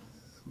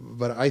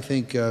I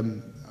think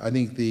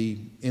the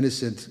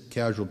innocent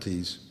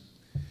casualties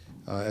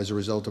as a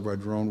result of our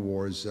drone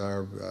wars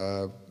are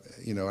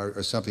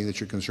something that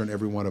should concern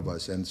every one of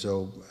us. And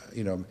so,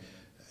 you know,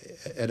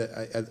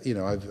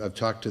 I've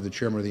talked to the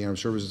chairman of the Armed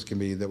Services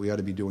Committee that we ought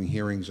to be doing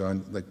hearings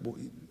on, like,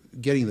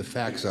 getting the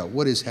facts out.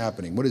 What is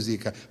happening? What is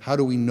how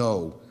do we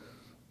know?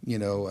 You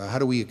know, how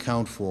do we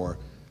account for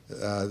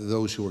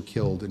those who were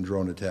killed in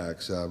drone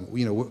attacks?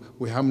 You know,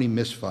 how many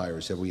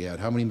misfires have we had?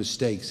 How many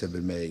mistakes have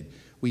been made?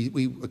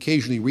 We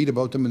occasionally read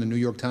about them in the New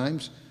York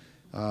Times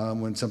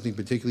when something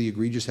particularly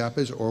egregious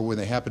happens, or when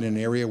they happen in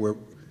an area where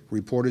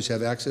reporters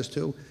have access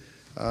to.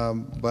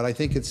 But I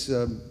think it's,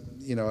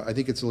 you know, I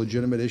think it's a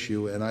legitimate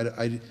issue, and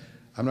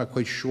I'm not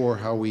quite sure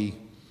how we.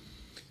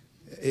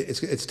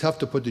 It's tough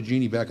to put the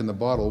genie back in the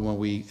bottle when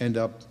we end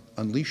up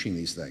unleashing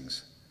these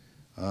things.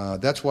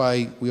 That's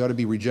why we ought to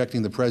be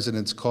rejecting the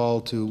president's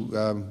call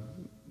to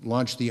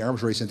launch the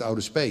arms race into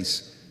outer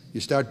space. You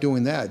start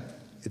doing that,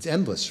 it's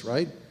endless,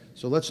 right?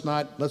 So let's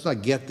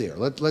not get there.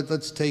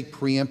 Let's take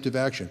preemptive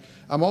action.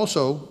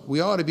 We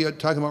ought to be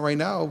talking about right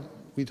now,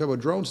 we talk about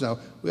drones now,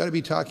 we ought to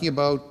be talking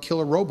about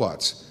killer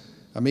robots.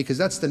 I mean, because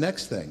that's the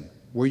next thing,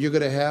 where you're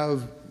going to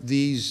have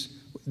this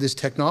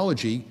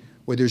technology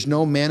where there's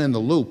no man in the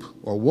loop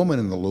or woman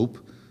in the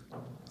loop,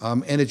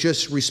 and it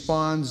just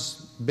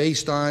responds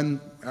based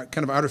on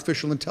kind of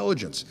artificial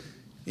intelligence,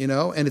 you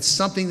know, and it's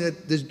something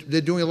that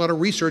they're doing a lot of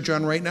research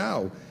on right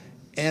now.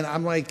 And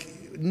I'm like,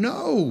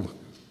 no,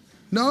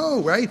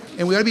 right?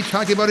 And we ought to be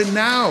talking about it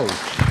now.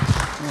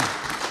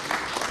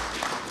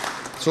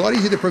 It's a lot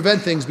easier to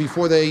prevent things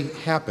before they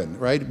happen,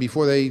 right?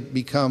 Before they're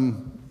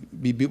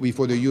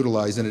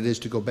utilized than it is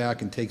to go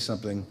back and take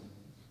something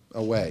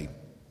away.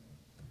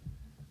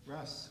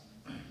 Russ.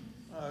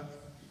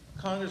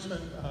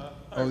 Congressman, Oh,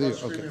 I'm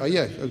Russ okay. Freeman Oh,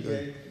 yeah, from the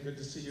okay. EPA. Good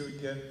to see you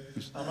again.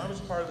 I was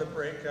part of the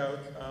breakout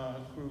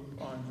group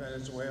on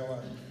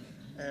Venezuela,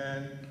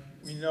 and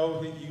we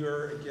know that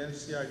you're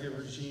against the idea of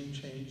regime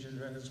change in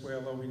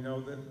Venezuela. We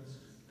know that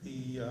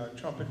the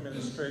Trump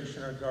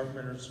administration, our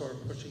government, are sort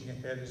of pushing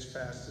ahead as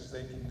fast as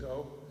they can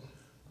go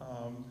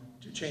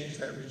to change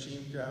that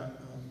regime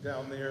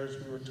down there. As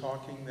we were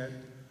talking, that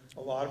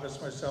a lot of us,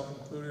 myself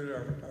included,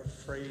 are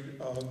afraid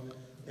of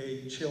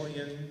a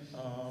Chilean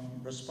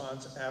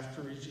response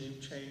after regime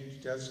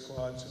change, death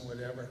squads and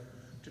whatever,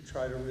 to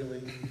try to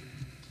really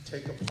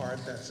take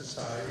apart that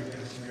society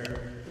down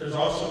there. There's a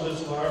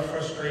lot of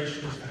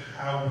frustration as to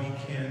how we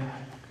can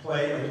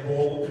play a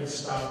role in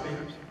stopping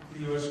the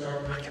U.S.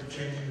 government from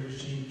changing the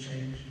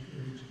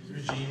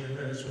regime in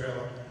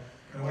Venezuela.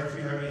 And I wonder if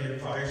you have any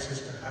advice as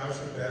to how's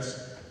the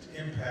best to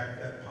impact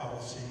that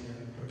policy and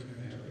put it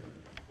in area.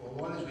 Well,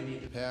 one is we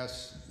need to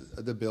pass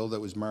the bill that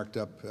was marked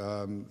up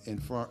in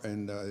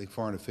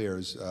Foreign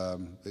Affairs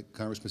that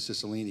Congressman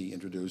Cicilline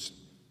introduced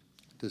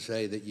to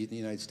say that the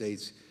United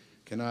States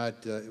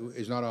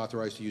is not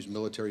authorized to use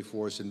military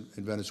force in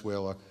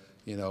Venezuela,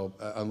 you know,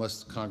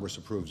 unless Congress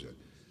approves it.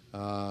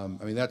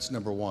 I mean, that's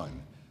number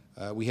one.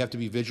 We have to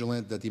be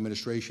vigilant that the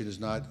administration is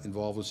not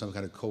involved with some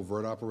kind of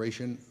covert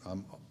operation,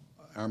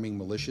 arming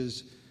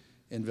militias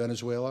in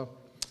Venezuela.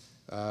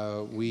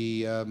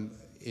 We're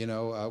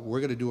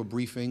going to do a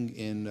briefing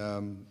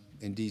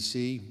in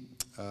D.C.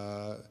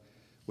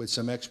 With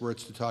some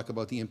experts to talk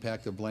about the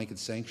impact of blanket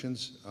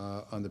sanctions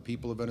on the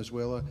people of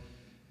Venezuela,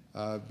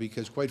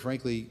 because quite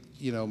frankly,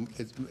 you know,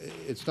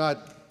 it's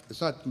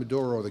not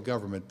Maduro or the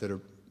government that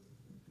are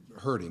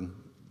hurting.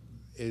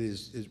 It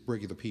is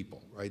regular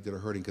people, right, that are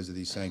hurting because of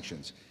these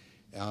sanctions.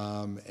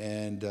 And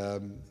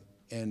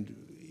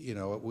you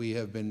know, we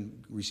have been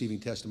receiving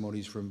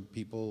testimonies from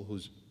people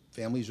whose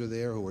families are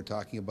there who are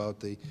talking about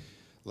the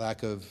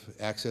lack of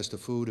access to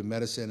food and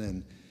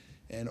medicine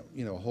and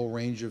you know, a whole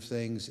range of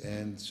things.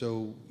 And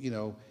so, you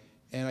know,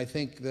 and I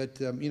think that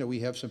you know, we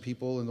have some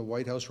people in the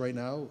White House right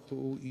now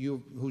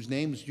whose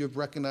names you've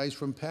recognized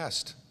from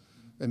past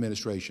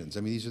administrations.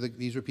 I mean,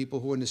 these are people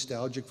who are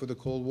nostalgic for the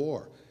Cold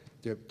War.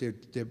 They're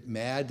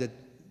mad that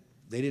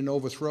they didn't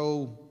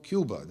overthrow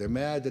Cuba. They're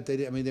mad that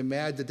they're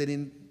mad that they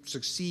didn't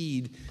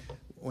succeed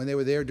when they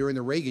were there during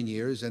the Reagan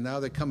years, and now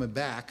they're coming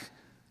back,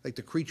 like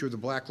the creature of the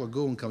Black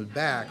Lagoon comes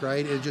back,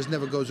 right? It just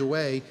never goes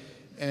away,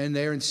 and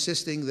they're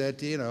insisting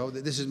that, you know,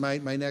 that this is my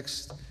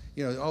next,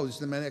 you know, oh,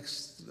 this is my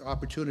next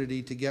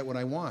opportunity to get what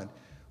I want.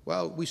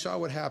 Well, we saw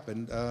what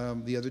happened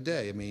the other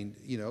day. I mean,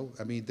 you know,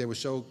 they were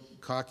so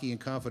cocky and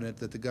confident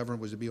that the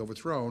government was to be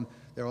overthrown.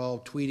 They're all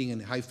tweeting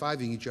and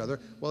high-fiving each other.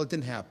 Well, it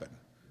didn't happen,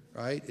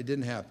 right? It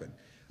didn't happen.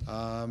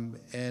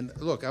 And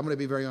look, I'm going to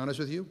be very honest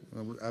with you.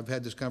 I've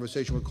had this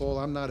conversation with Cole.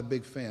 I'm not a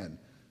big fan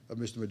of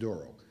Mr.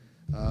 Maduro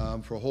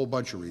for a whole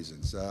bunch of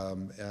reasons.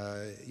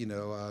 You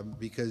know,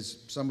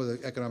 because some of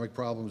the economic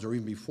problems are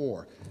even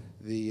before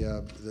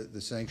the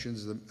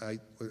sanctions. I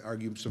would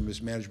argue some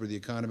mismanagement of the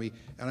economy,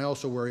 and I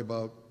also worry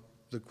about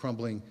the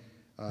crumbling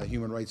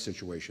human rights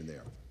situation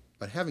there.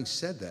 But having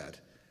said that,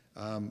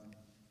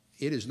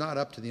 it is not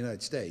up to the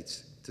United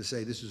States to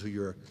say this is who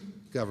your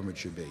government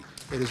should be.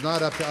 It is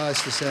not up to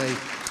us to say,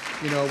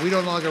 you know, we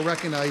no longer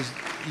recognize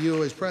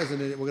you as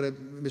president.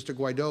 Mr.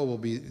 Guaido will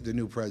be the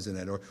new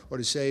president, or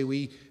to say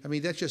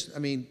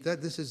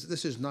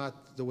this is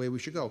not the way we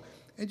should go.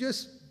 And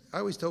just, I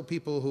always tell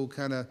people who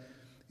kind of,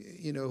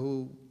 you know,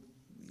 who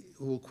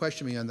will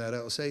question me on that,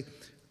 I'll say,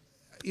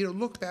 you know,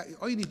 look back.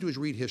 All you need to do is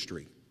read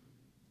history.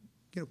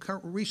 You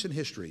know, recent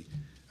history.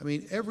 I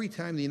mean, every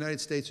time the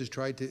United States has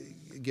tried to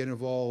get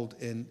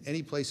involved in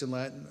any place in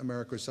Latin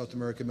America or South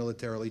America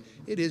militarily,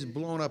 it is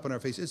blown up in our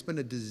face. It's been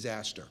a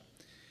disaster.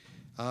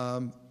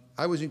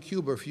 I was in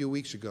Cuba a few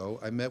weeks ago.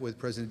 I met with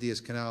President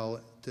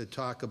Diaz-Canel to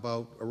talk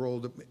about a role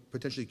that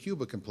potentially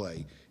Cuba can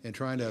play in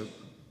trying to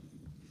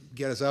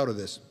get us out of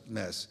this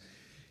mess.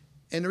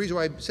 And the reason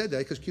why I said that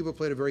is because Cuba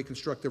played a very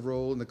constructive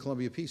role in the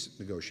Colombia peace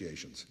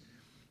negotiations.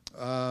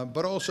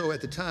 But also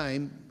at the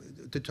time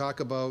to talk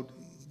about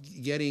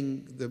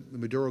getting the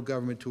Maduro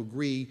government to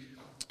agree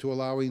to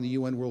allowing the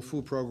UN World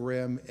Food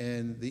Program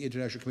and the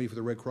International Committee for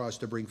the Red Cross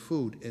to bring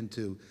food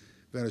into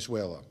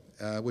Venezuela,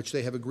 which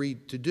they have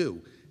agreed to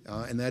do,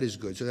 and that is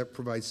good. So that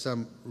provides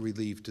some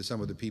relief to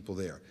some of the people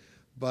there.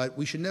 But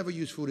we should never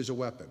use food as a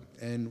weapon.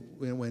 And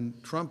when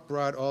Trump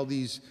brought all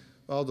the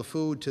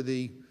food to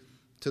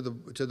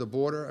the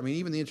border, I mean,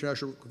 even the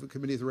International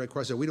Committee of the Red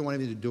Cross said, we don't want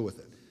anything to do with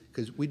it,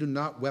 because we do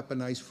not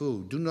weaponize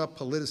food, do not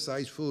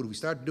politicize food. If we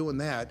start doing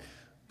that,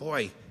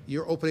 boy,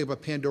 you're opening up a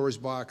Pandora's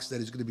box that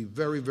is going to be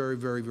very, very,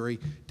 very, very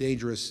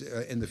dangerous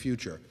in the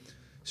future.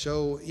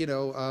 So,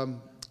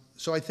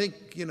 so I think,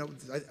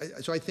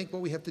 so I think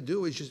what we have to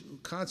do is just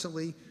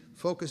constantly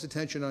focus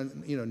attention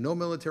on, no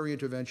military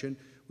intervention.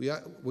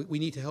 We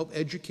need to help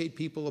educate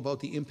people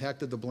about the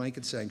impact of the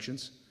blanket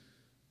sanctions,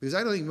 because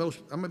I don't think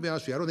I'm going to be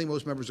honest with you, I don't think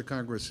most members of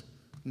Congress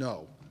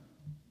know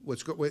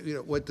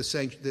what the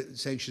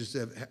sanctions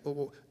have,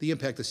 the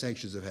impact the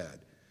sanctions have had.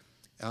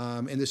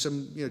 And there's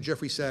some,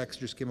 Jeffrey Sachs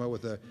just came out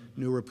with a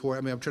new report.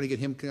 I mean, I'm trying to get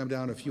him to come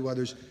down, a few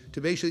others, to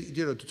basically,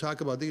 to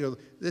talk about,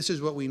 this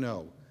is what we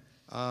know.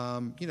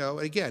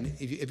 Again,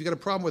 if you've got a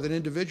problem with an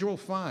individual,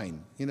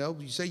 fine. You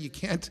say you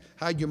can't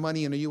hide your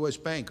money in a U.S.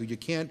 bank, or you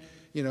can't,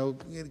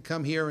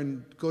 come here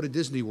and go to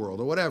Disney World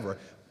or whatever.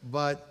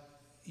 But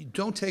you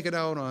don't take it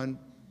out on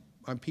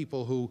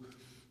people who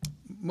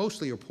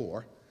mostly are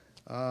poor,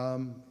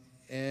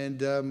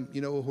 and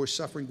who are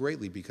suffering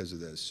greatly because of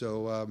this.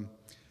 So,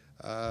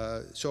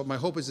 so my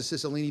hope is the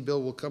Cicilline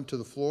bill will come to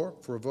the floor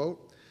for a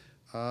vote.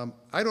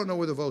 I don't know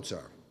where the votes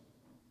are.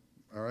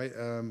 All right,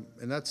 and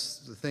that's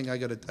the thing. I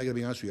got to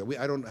be honest with you.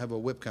 I don't have a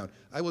whip count.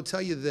 I will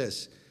tell you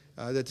this: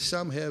 that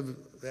some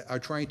are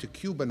trying to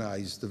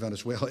Cubanize the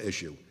Venezuela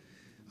issue,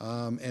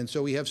 and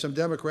so we have some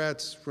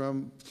Democrats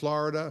from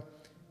Florida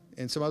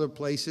and some other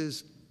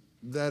places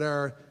that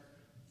are,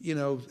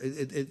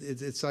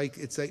 it's like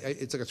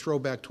a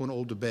throwback to an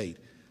old debate.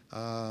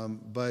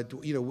 But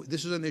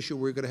this is an issue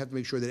we're going to have to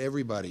make sure that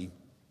everybody,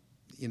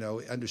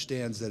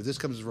 understands that if this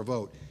comes for a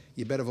vote,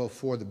 you better vote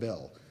for the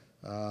bill.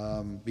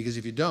 Because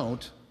if you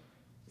don't,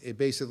 it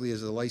basically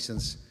is a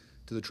license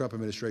to the Trump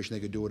administration. They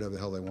could do whatever the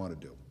hell they want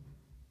to do.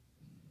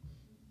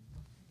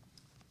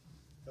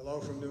 Hello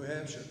from New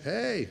Hampshire.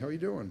 Hey, how are you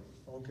doing?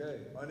 Okay,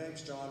 my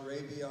name's John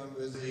Raby. I'm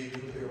with the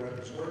Nuclear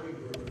Weapons Working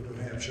Group of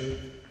New Hampshire,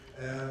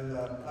 and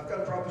I've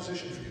got a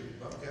proposition for you.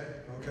 Okay.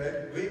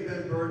 Okay, we've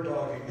been bird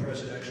dogging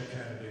presidential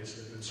candidates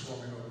that have been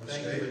swarming over the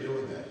state. Thank you for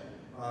doing that.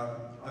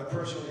 I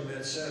personally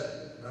met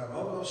 7. Now,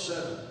 of those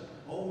 7,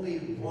 only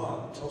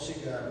one, Tulsi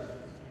Gabbard,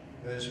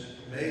 has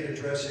made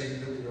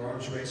addressing nuclear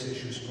arms race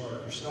issues part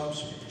of her stump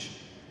speech.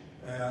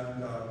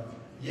 And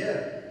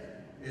yet,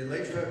 in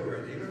late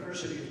February, the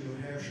University of New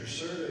Hampshire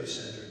Survey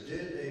Center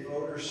did a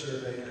voter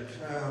survey and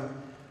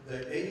found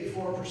that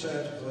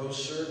 84% of those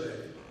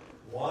surveyed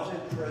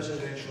wanted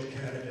presidential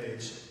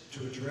candidates to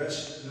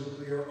address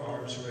nuclear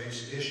arms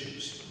race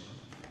issues.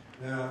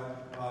 Now,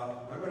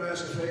 I'm going to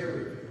ask a favor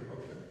of you.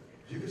 Okay.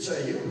 You could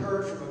say you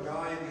heard from a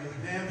guy in New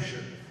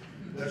Hampshire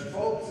that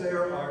folk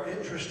there are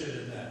interested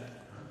in that.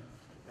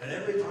 And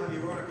every time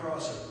you run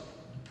across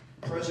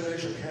a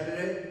presidential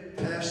candidate,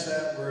 pass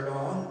that word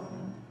on.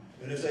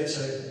 And if they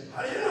say,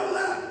 how do you know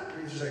that?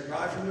 You can say, a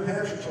guy from New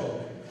Hampshire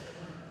told me.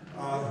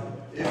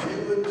 If you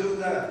would do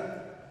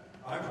that,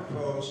 I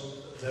propose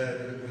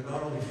that it would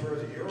not only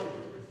further your work,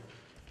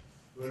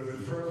 but it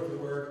would further the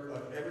work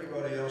of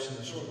everybody else in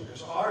this room.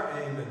 Because our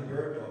aim in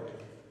bird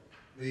dogging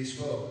these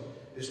folk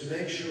is to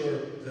make sure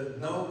that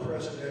no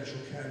presidential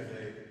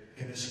candidate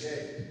can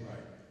escape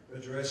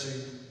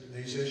addressing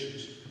these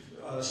issues.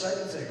 The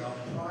second thing,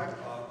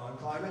 on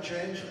climate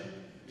change,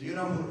 do you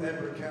know who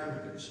Edward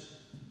Cameron is?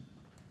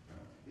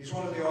 He's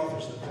one of the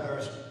authors of the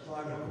Paris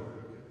Climate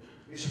Accord.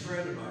 He's a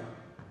friend of mine.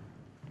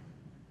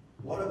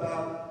 What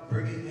about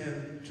bringing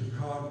him to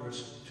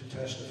Congress to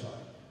testify?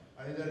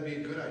 I think that'd be a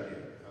good idea.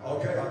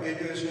 Okay, I'll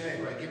give you his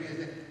name. Right, give me his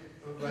name.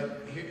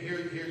 But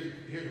here's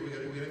we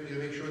got to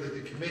make sure that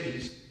the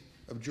committees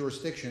of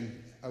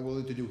jurisdiction are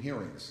willing to do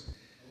hearings.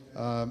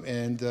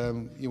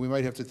 We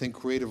might have to think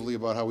creatively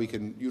about how we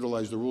can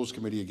utilize the Rules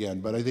Committee again.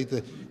 But I think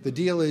the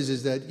deal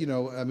is that,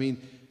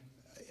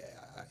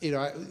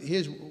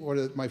 here's one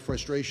of my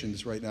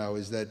frustrations right now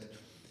is that,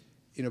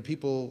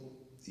 people,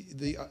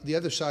 the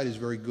other side is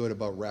very good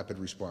about rapid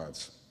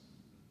response.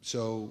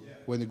 So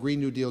when the Green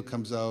New Deal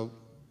comes out,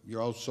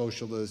 you're all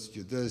socialists,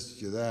 you're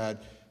this, you're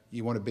that,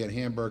 you want to ban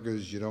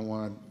hamburgers, you don't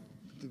want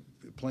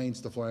planes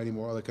to fly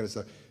anymore, all that kind of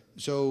stuff.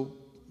 So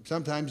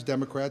sometimes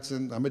Democrats,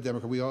 and I'm a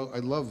Democrat, I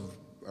love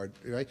our,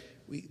 right?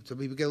 So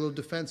people get a little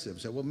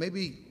defensive, say, well,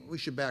 maybe we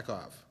should back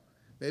off.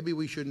 Maybe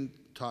we shouldn't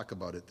talk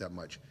about it that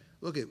much.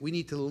 Look, we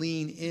need to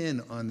lean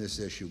in on this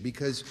issue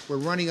because we're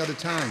running out of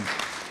time.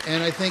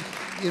 And I think,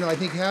 I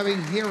think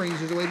having hearings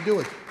is the way to do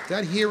it.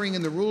 That hearing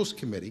in the Rules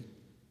Committee,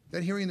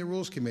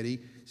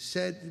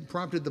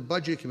 prompted the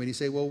Budget Committee to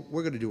say, well,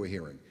 we're going to do a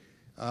hearing.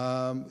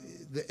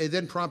 It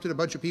then prompted a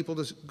bunch of people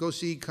to go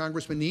see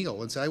Congressman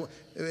Neal and say,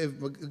 if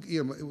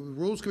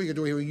Rules Committee can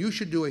do a hearing, you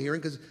should do a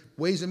hearing because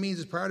Ways and Means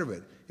is part of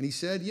it. And he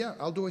said, yeah,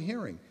 I'll do a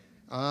hearing.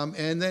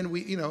 And then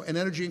and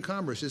Energy and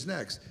Commerce is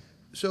next.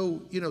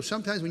 So,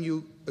 sometimes when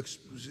you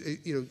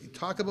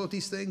talk about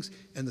these things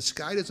and the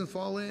sky doesn't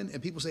fall in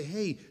and people say,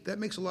 hey, that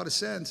makes a lot of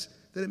sense,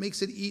 then it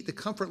makes it the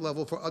comfort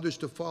level for others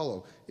to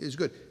follow is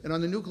good. And on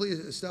the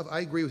nuclear stuff, I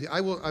agree with you.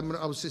 I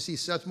will see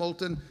Seth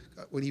Moulton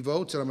when he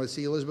votes, and I'm going to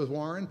see Elizabeth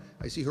Warren.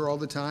 I see her all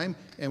the time,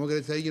 and we're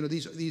going to say,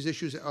 these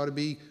issues ought to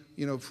be,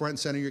 front and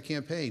center of your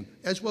campaign,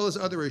 as well as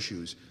other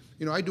issues.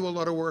 I do a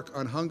lot of work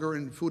on hunger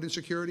and food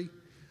insecurity.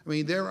 I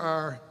mean, there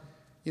are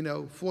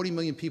 40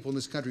 million people in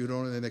this country who don't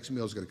know where their next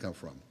meal is going to come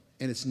from,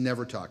 and it's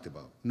never talked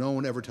about. No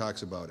one ever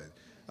talks about it.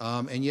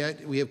 And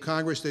yet we have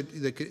Congress and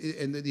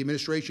the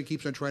administration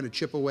keeps on trying to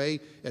chip away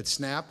at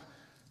SNAP,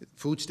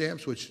 food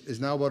stamps, which is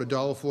now about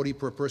 $1.40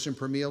 per person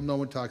per meal. No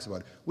one talks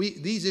about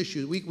it. These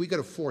issues, we got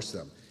to force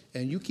them.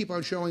 And you keep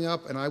on showing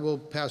up, and I will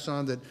pass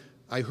on that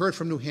I heard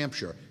from New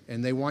Hampshire,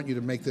 and they want you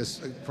to make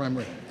this a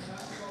primary.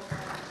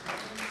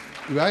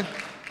 You right?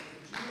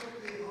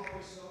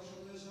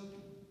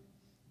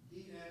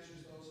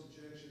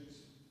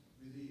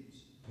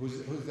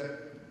 Who's that?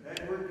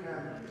 Edward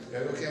Cameron.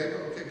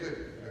 Okay,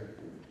 good.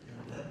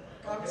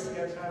 Congressman, we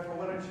have time for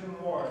one or two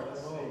more.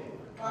 Let's see.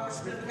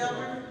 Congressman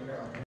McGovern?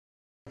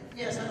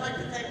 Yes, I'd like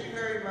to thank you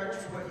very much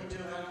for what you do.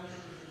 I don't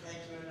think we can thank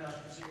you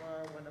enough because you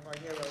are one of our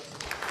heroes.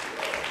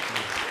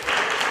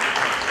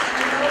 And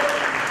I know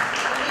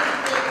we need to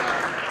take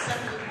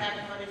accepting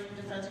PAC money from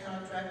defense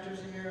contractors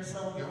a year or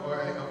so ago.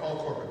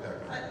 All corporate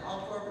PAC money.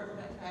 All corporate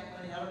PAC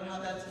money. I don't know how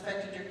that's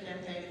affected your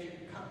campaign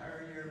if you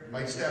or your.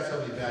 My staff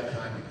told me bad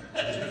timing.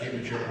 I just became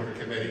the chairman of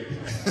the committee.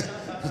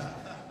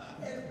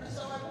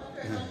 So I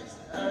wonder how these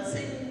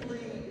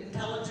seemingly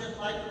intelligent,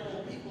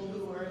 likable people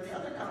who are the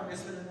other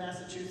congressmen in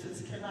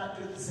Massachusetts cannot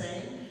do the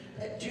same.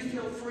 Do you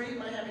feel free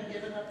by having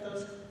given up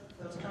those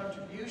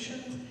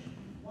contributions?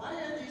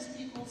 Why are these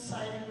people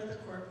siding with the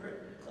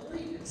corporate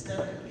elite instead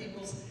of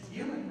people's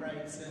human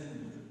rights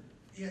and?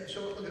 Yeah.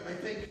 So look, I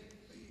think,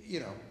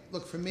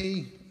 look, for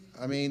me,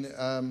 I mean,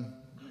 I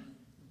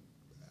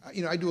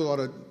do a lot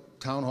of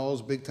town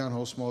halls, big town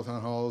halls, small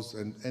town halls,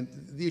 and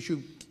the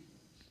issue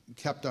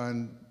kept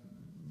on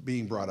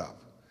being brought up.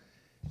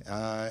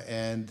 Other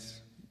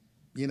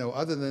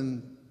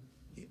than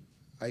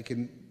I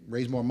can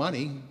raise more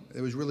money,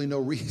 there was really no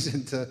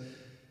reason to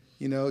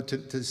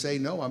say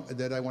no,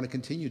 that I want to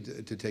continue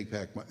to take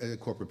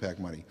corporate PAC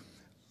money.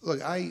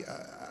 Look, I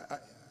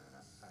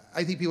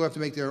think people have to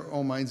make their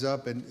own minds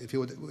up and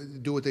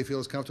do what they feel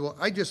is comfortable.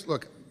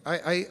 What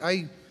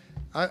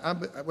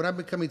I'm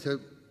becoming to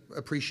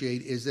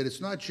appreciate is that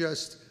it's not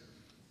just,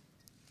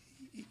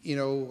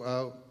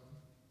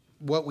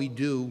 what we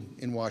do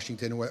in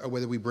Washington, or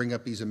whether we bring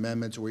up these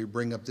amendments or we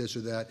bring up this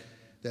or that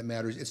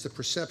matters. It's the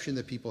perception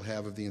that people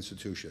have of the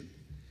institution.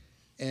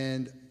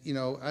 And,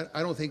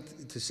 I don't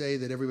think to say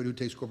that everybody who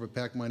takes corporate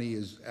PAC money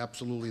is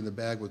absolutely in the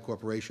bag with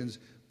corporations,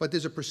 but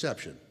there's a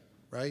perception,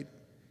 right?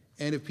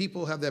 And if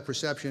people have that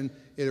perception,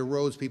 it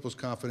erodes people's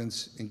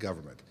confidence in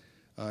government.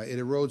 It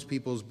erodes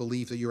people's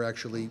belief that you're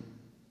actually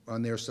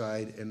on their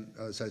side and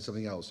side of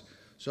something else.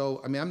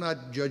 So, I mean, I'm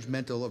not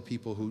judgmental of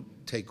people who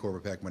take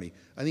corporate PAC money.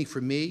 I think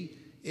for me,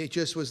 it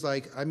just was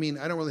like, I mean,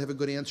 I don't really have a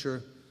good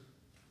answer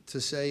to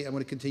say I'm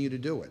going to continue to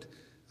do it.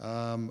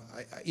 And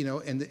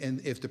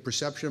if the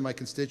perception of my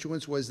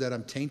constituents was that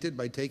I'm tainted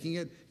by taking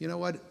it, you know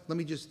what? Let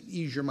me just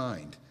ease your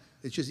mind.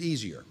 It's just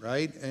easier,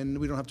 right? And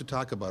we don't have to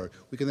talk about it.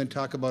 We can then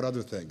talk about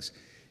other things.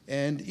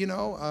 And,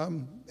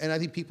 and I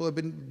think people have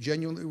been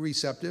genuinely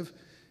receptive.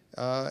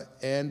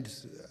 And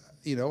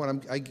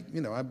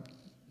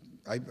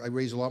I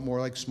raise a lot more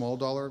like small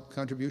dollar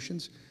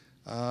contributions,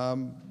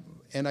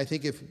 and I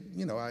think if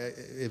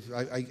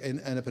I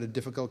end up in a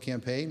difficult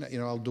campaign,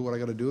 I'll do what I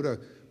got to do to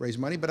raise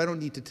money, but I don't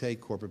need to take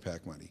corporate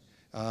PAC money.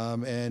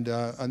 On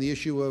the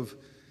issue of,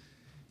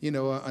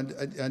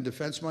 on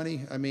defense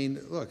money, I mean,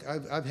 look,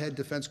 I've had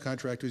defense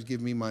contractors give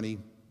me money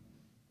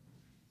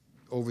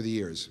over the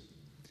years,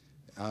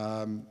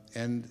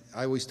 and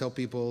I always tell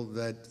people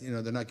that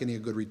they're not getting a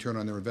good return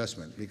on their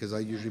investment because I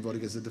usually vote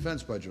against the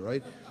defense budget,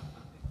 right?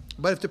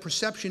 But if the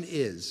perception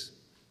is,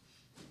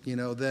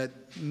 that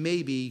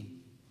maybe,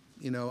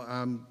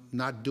 I'm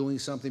not doing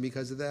something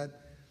because of that,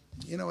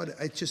 what?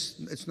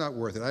 It's not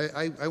worth it.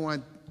 I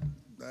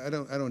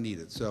don't need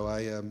it. So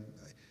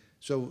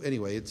so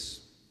anyway,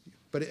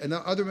 but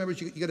other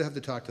members, you got to have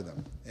to talk to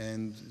them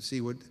and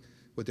see what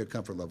their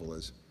comfort level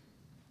is.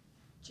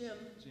 Jim,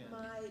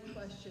 my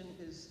question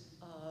is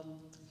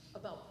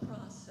about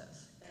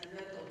process and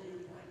mental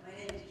viewpoint. My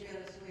name is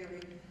Janice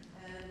Leary,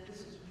 and this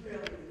is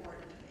really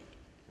important to me.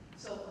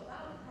 So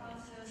about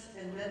process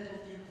and mental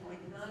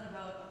viewpoint, not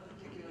about a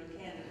particular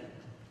candidate.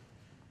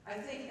 I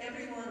think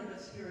every one of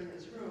us here in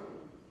this room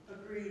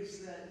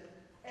agrees that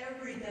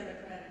every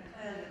Democratic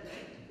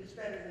candidate is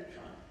better than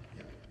Trump.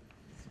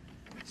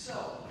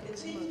 So it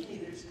seems to me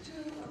there's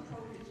two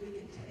approaches we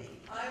can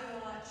take. I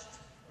watched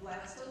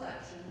last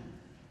election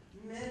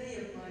many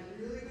of my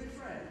really good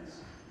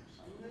friends,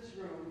 some in this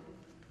room,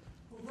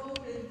 who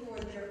voted for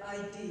their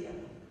idea,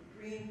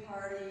 Green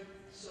Party,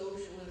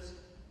 socialist,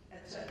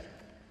 etc.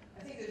 I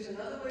think there's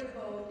another way to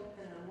vote,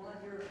 and I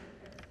want your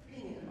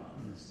opinion about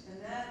this,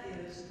 and that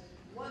is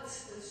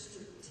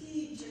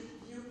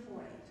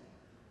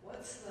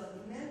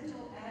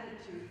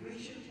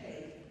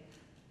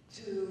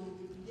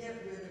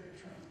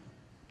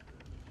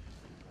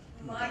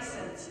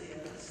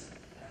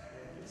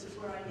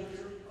where I need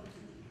your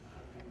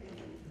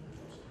opinion.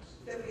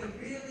 That we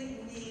really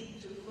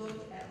need to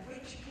look at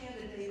which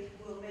candidate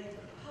will make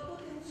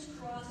Republicans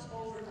cross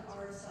over to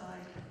our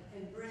side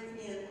and bring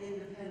in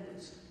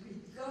independents,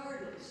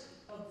 regardless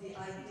of the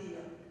idea.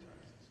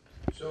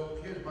 So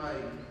here's my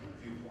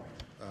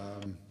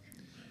viewpoint.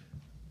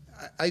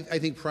 I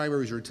think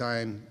primaries are a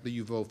time that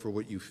you vote for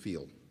what you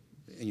feel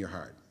in your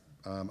heart.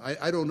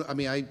 I don't know. I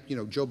mean,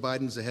 Joe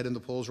Biden's ahead in the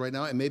polls right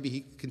now, and maybe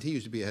he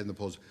continues to be ahead in the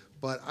polls.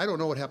 But I don't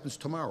know what happens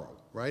tomorrow,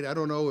 right? I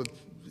don't know if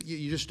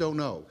you just don't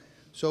know.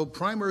 So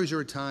primaries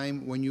are a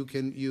time when you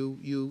can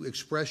you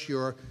express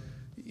your,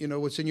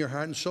 what's in your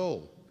heart and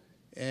soul.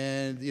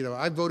 And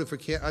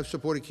I've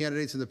supported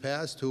candidates in the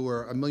past who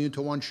are 1,000,000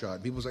 to 1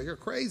 shot. People say you're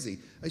crazy.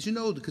 As you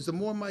know, because the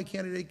more my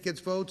candidate gets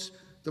votes,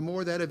 the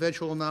more that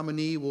eventual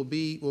nominee will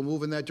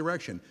move in that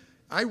direction.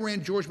 I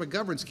ran George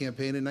McGovern's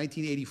campaign in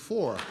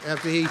 1984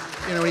 after he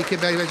came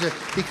back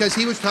because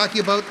he was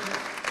talking about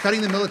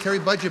cutting the military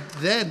budget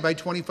then by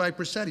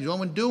 25%. He's the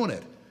only one doing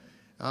it.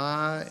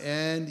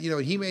 And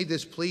he made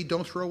this plea,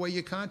 don't throw away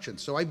your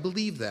conscience. So I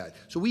believe that.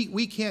 So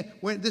we can't,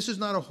 this is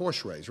not a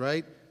horse race,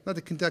 right? Not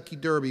the Kentucky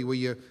Derby where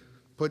you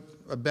put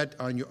a bet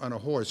on a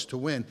horse to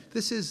win.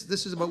 This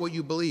is about what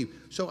you believe.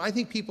 So I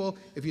think people,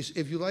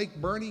 if you like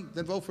Bernie,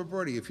 then vote for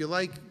Bernie. If you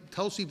like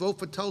Tulsi, vote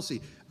for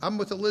Tulsi. I'm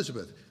with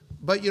Elizabeth.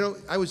 But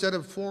I was at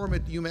a forum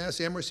at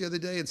UMass Amherst the other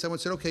day, and someone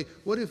said, "Okay,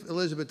 what if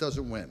Elizabeth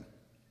doesn't win?"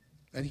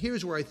 And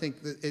here's where I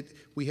think that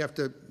we have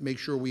to make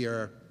sure we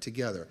are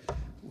together.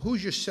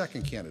 Who's your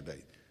second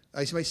candidate?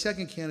 I say my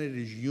second candidate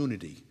is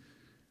unity.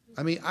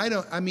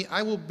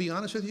 I will be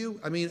honest with you.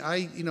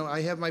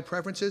 I have my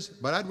preferences,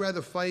 but I'd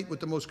rather fight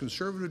with the most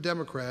conservative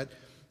Democrat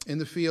in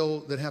the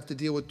field that have to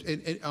deal with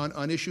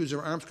on issues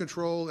of arms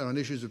control and on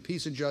issues of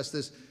peace and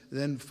justice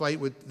than fight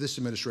with this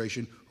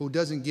administration who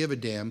doesn't give a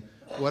damn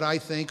what I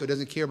think or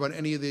doesn't care about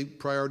any of the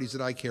priorities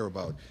that I care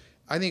about.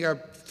 I think our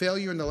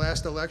failure in the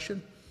last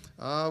election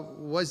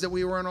was that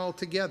we weren't all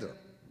together.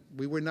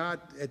 We were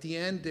not, at the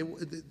end,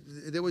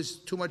 there was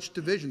too much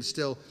division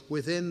still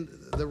within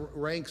the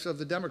ranks of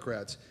the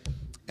Democrats.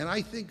 And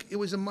I think it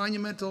was a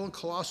monumental and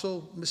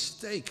colossal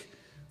mistake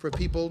for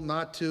people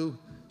not to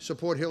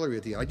support Hillary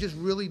at the end. I just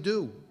really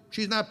do.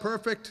 She's not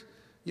perfect,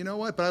 you know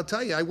what? But I'll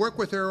tell you, I work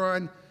with her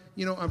on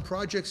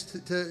projects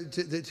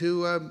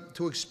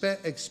to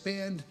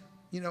expand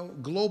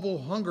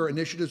global hunger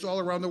initiatives all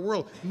around the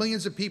world.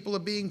 Millions of people are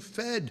being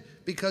fed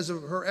because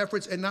of her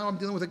efforts, and now I'm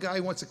dealing with a guy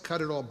who wants to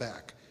cut it all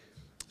back.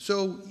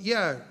 So,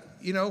 yeah,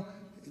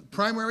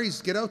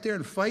 primaries, get out there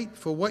and fight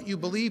for what you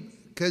believe,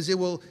 because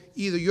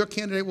either your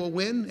candidate will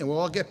win and we'll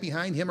all get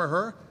behind him or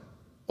her,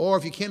 or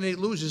if your candidate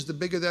loses, the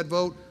bigger that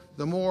vote,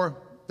 the more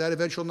that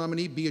eventual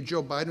nominee, be it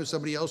Joe Biden or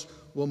somebody else,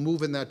 will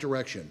move in that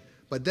direction.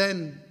 But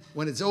then,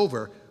 when it's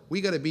over, we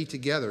got to be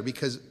together,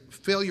 because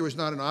failure is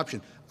not an option.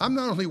 I'm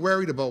not only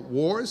worried about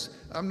wars,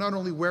 I'm not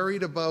only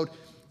worried about,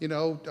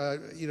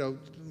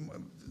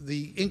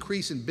 the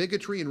increase in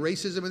bigotry and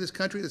racism in this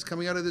country that's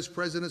coming out of this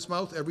president's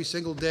mouth every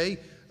single day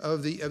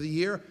of the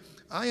year.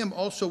 I am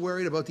also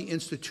worried about the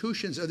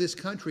institutions of this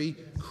country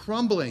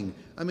crumbling.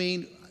 I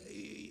mean,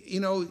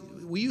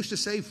 we used to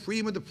say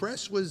freedom of the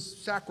press was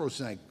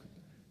sacrosanct.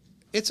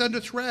 It's under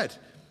threat.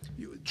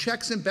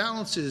 Checks and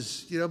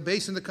balances,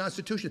 based on the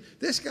Constitution.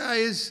 This guy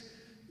is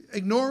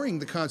ignoring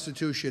the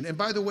Constitution. And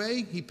by the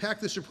way, he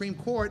packed the Supreme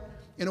Court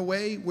in a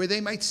way where they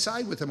might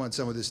side with him on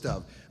some of this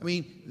stuff. I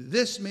mean,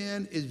 this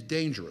man is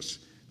dangerous.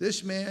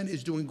 This man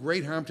is doing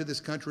great harm to this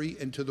country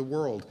and to the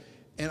world.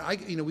 And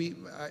if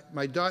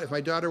my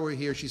daughter were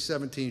here, she's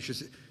 17,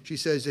 she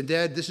says, "And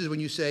Dad, this is when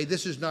you say,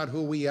 this is not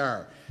who we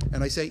are."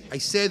 And I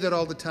say that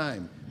all the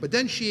time. But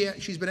then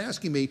she's been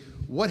asking me,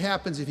 what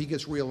happens if he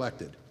gets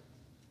reelected?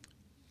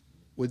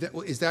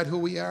 Is that who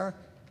we are?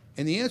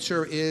 And the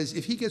answer is,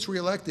 if he gets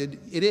reelected,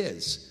 it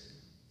is.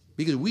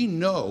 Because we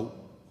know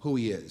who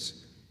he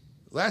is.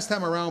 Last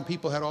time around,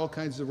 people had all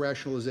kinds of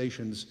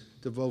rationalizations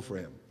to vote for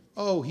him.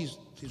 Oh, he's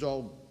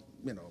all,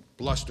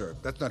 bluster.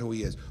 That's not who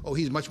he is. Oh,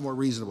 he's much more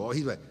reasonable.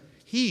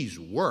 He's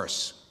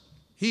worse.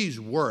 He's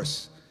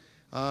worse.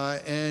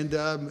 And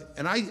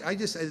I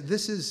just,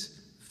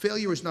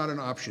 failure is not an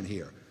option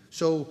here.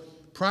 So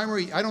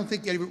primary, I don't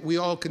think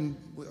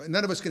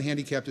none of us can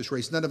handicap this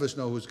race. None of us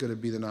know who's going to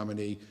be the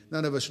nominee.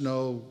 None of us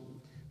know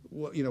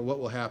what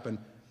will happen.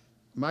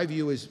 My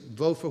view is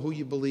vote for who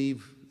you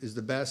believe is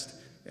the best.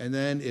 And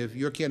then if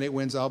your candidate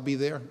wins, I'll be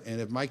there.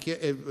 And if my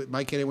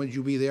candidate wins,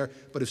 you'll be there.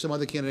 But if some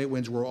other candidate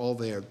wins, we're all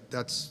there.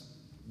 That's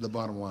the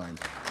bottom line.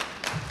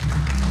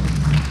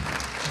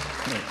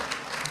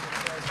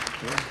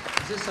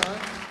 Is this on?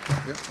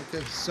 Yeah,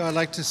 okay. So I'd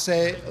like to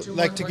say,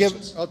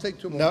 I'll take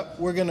two more. No,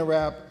 we're going to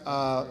wrap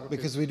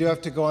because we do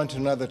have to go on to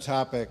another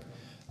topic.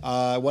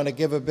 I want to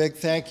give a big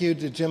thank you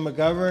to Jim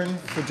McGovern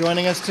for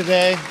joining us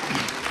today.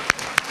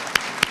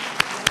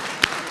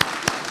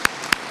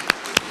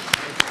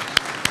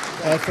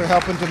 And for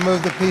helping to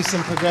move the peace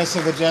and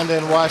progressive agenda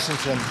in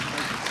Washington.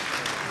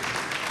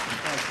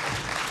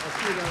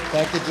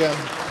 Thank you,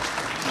 Jim.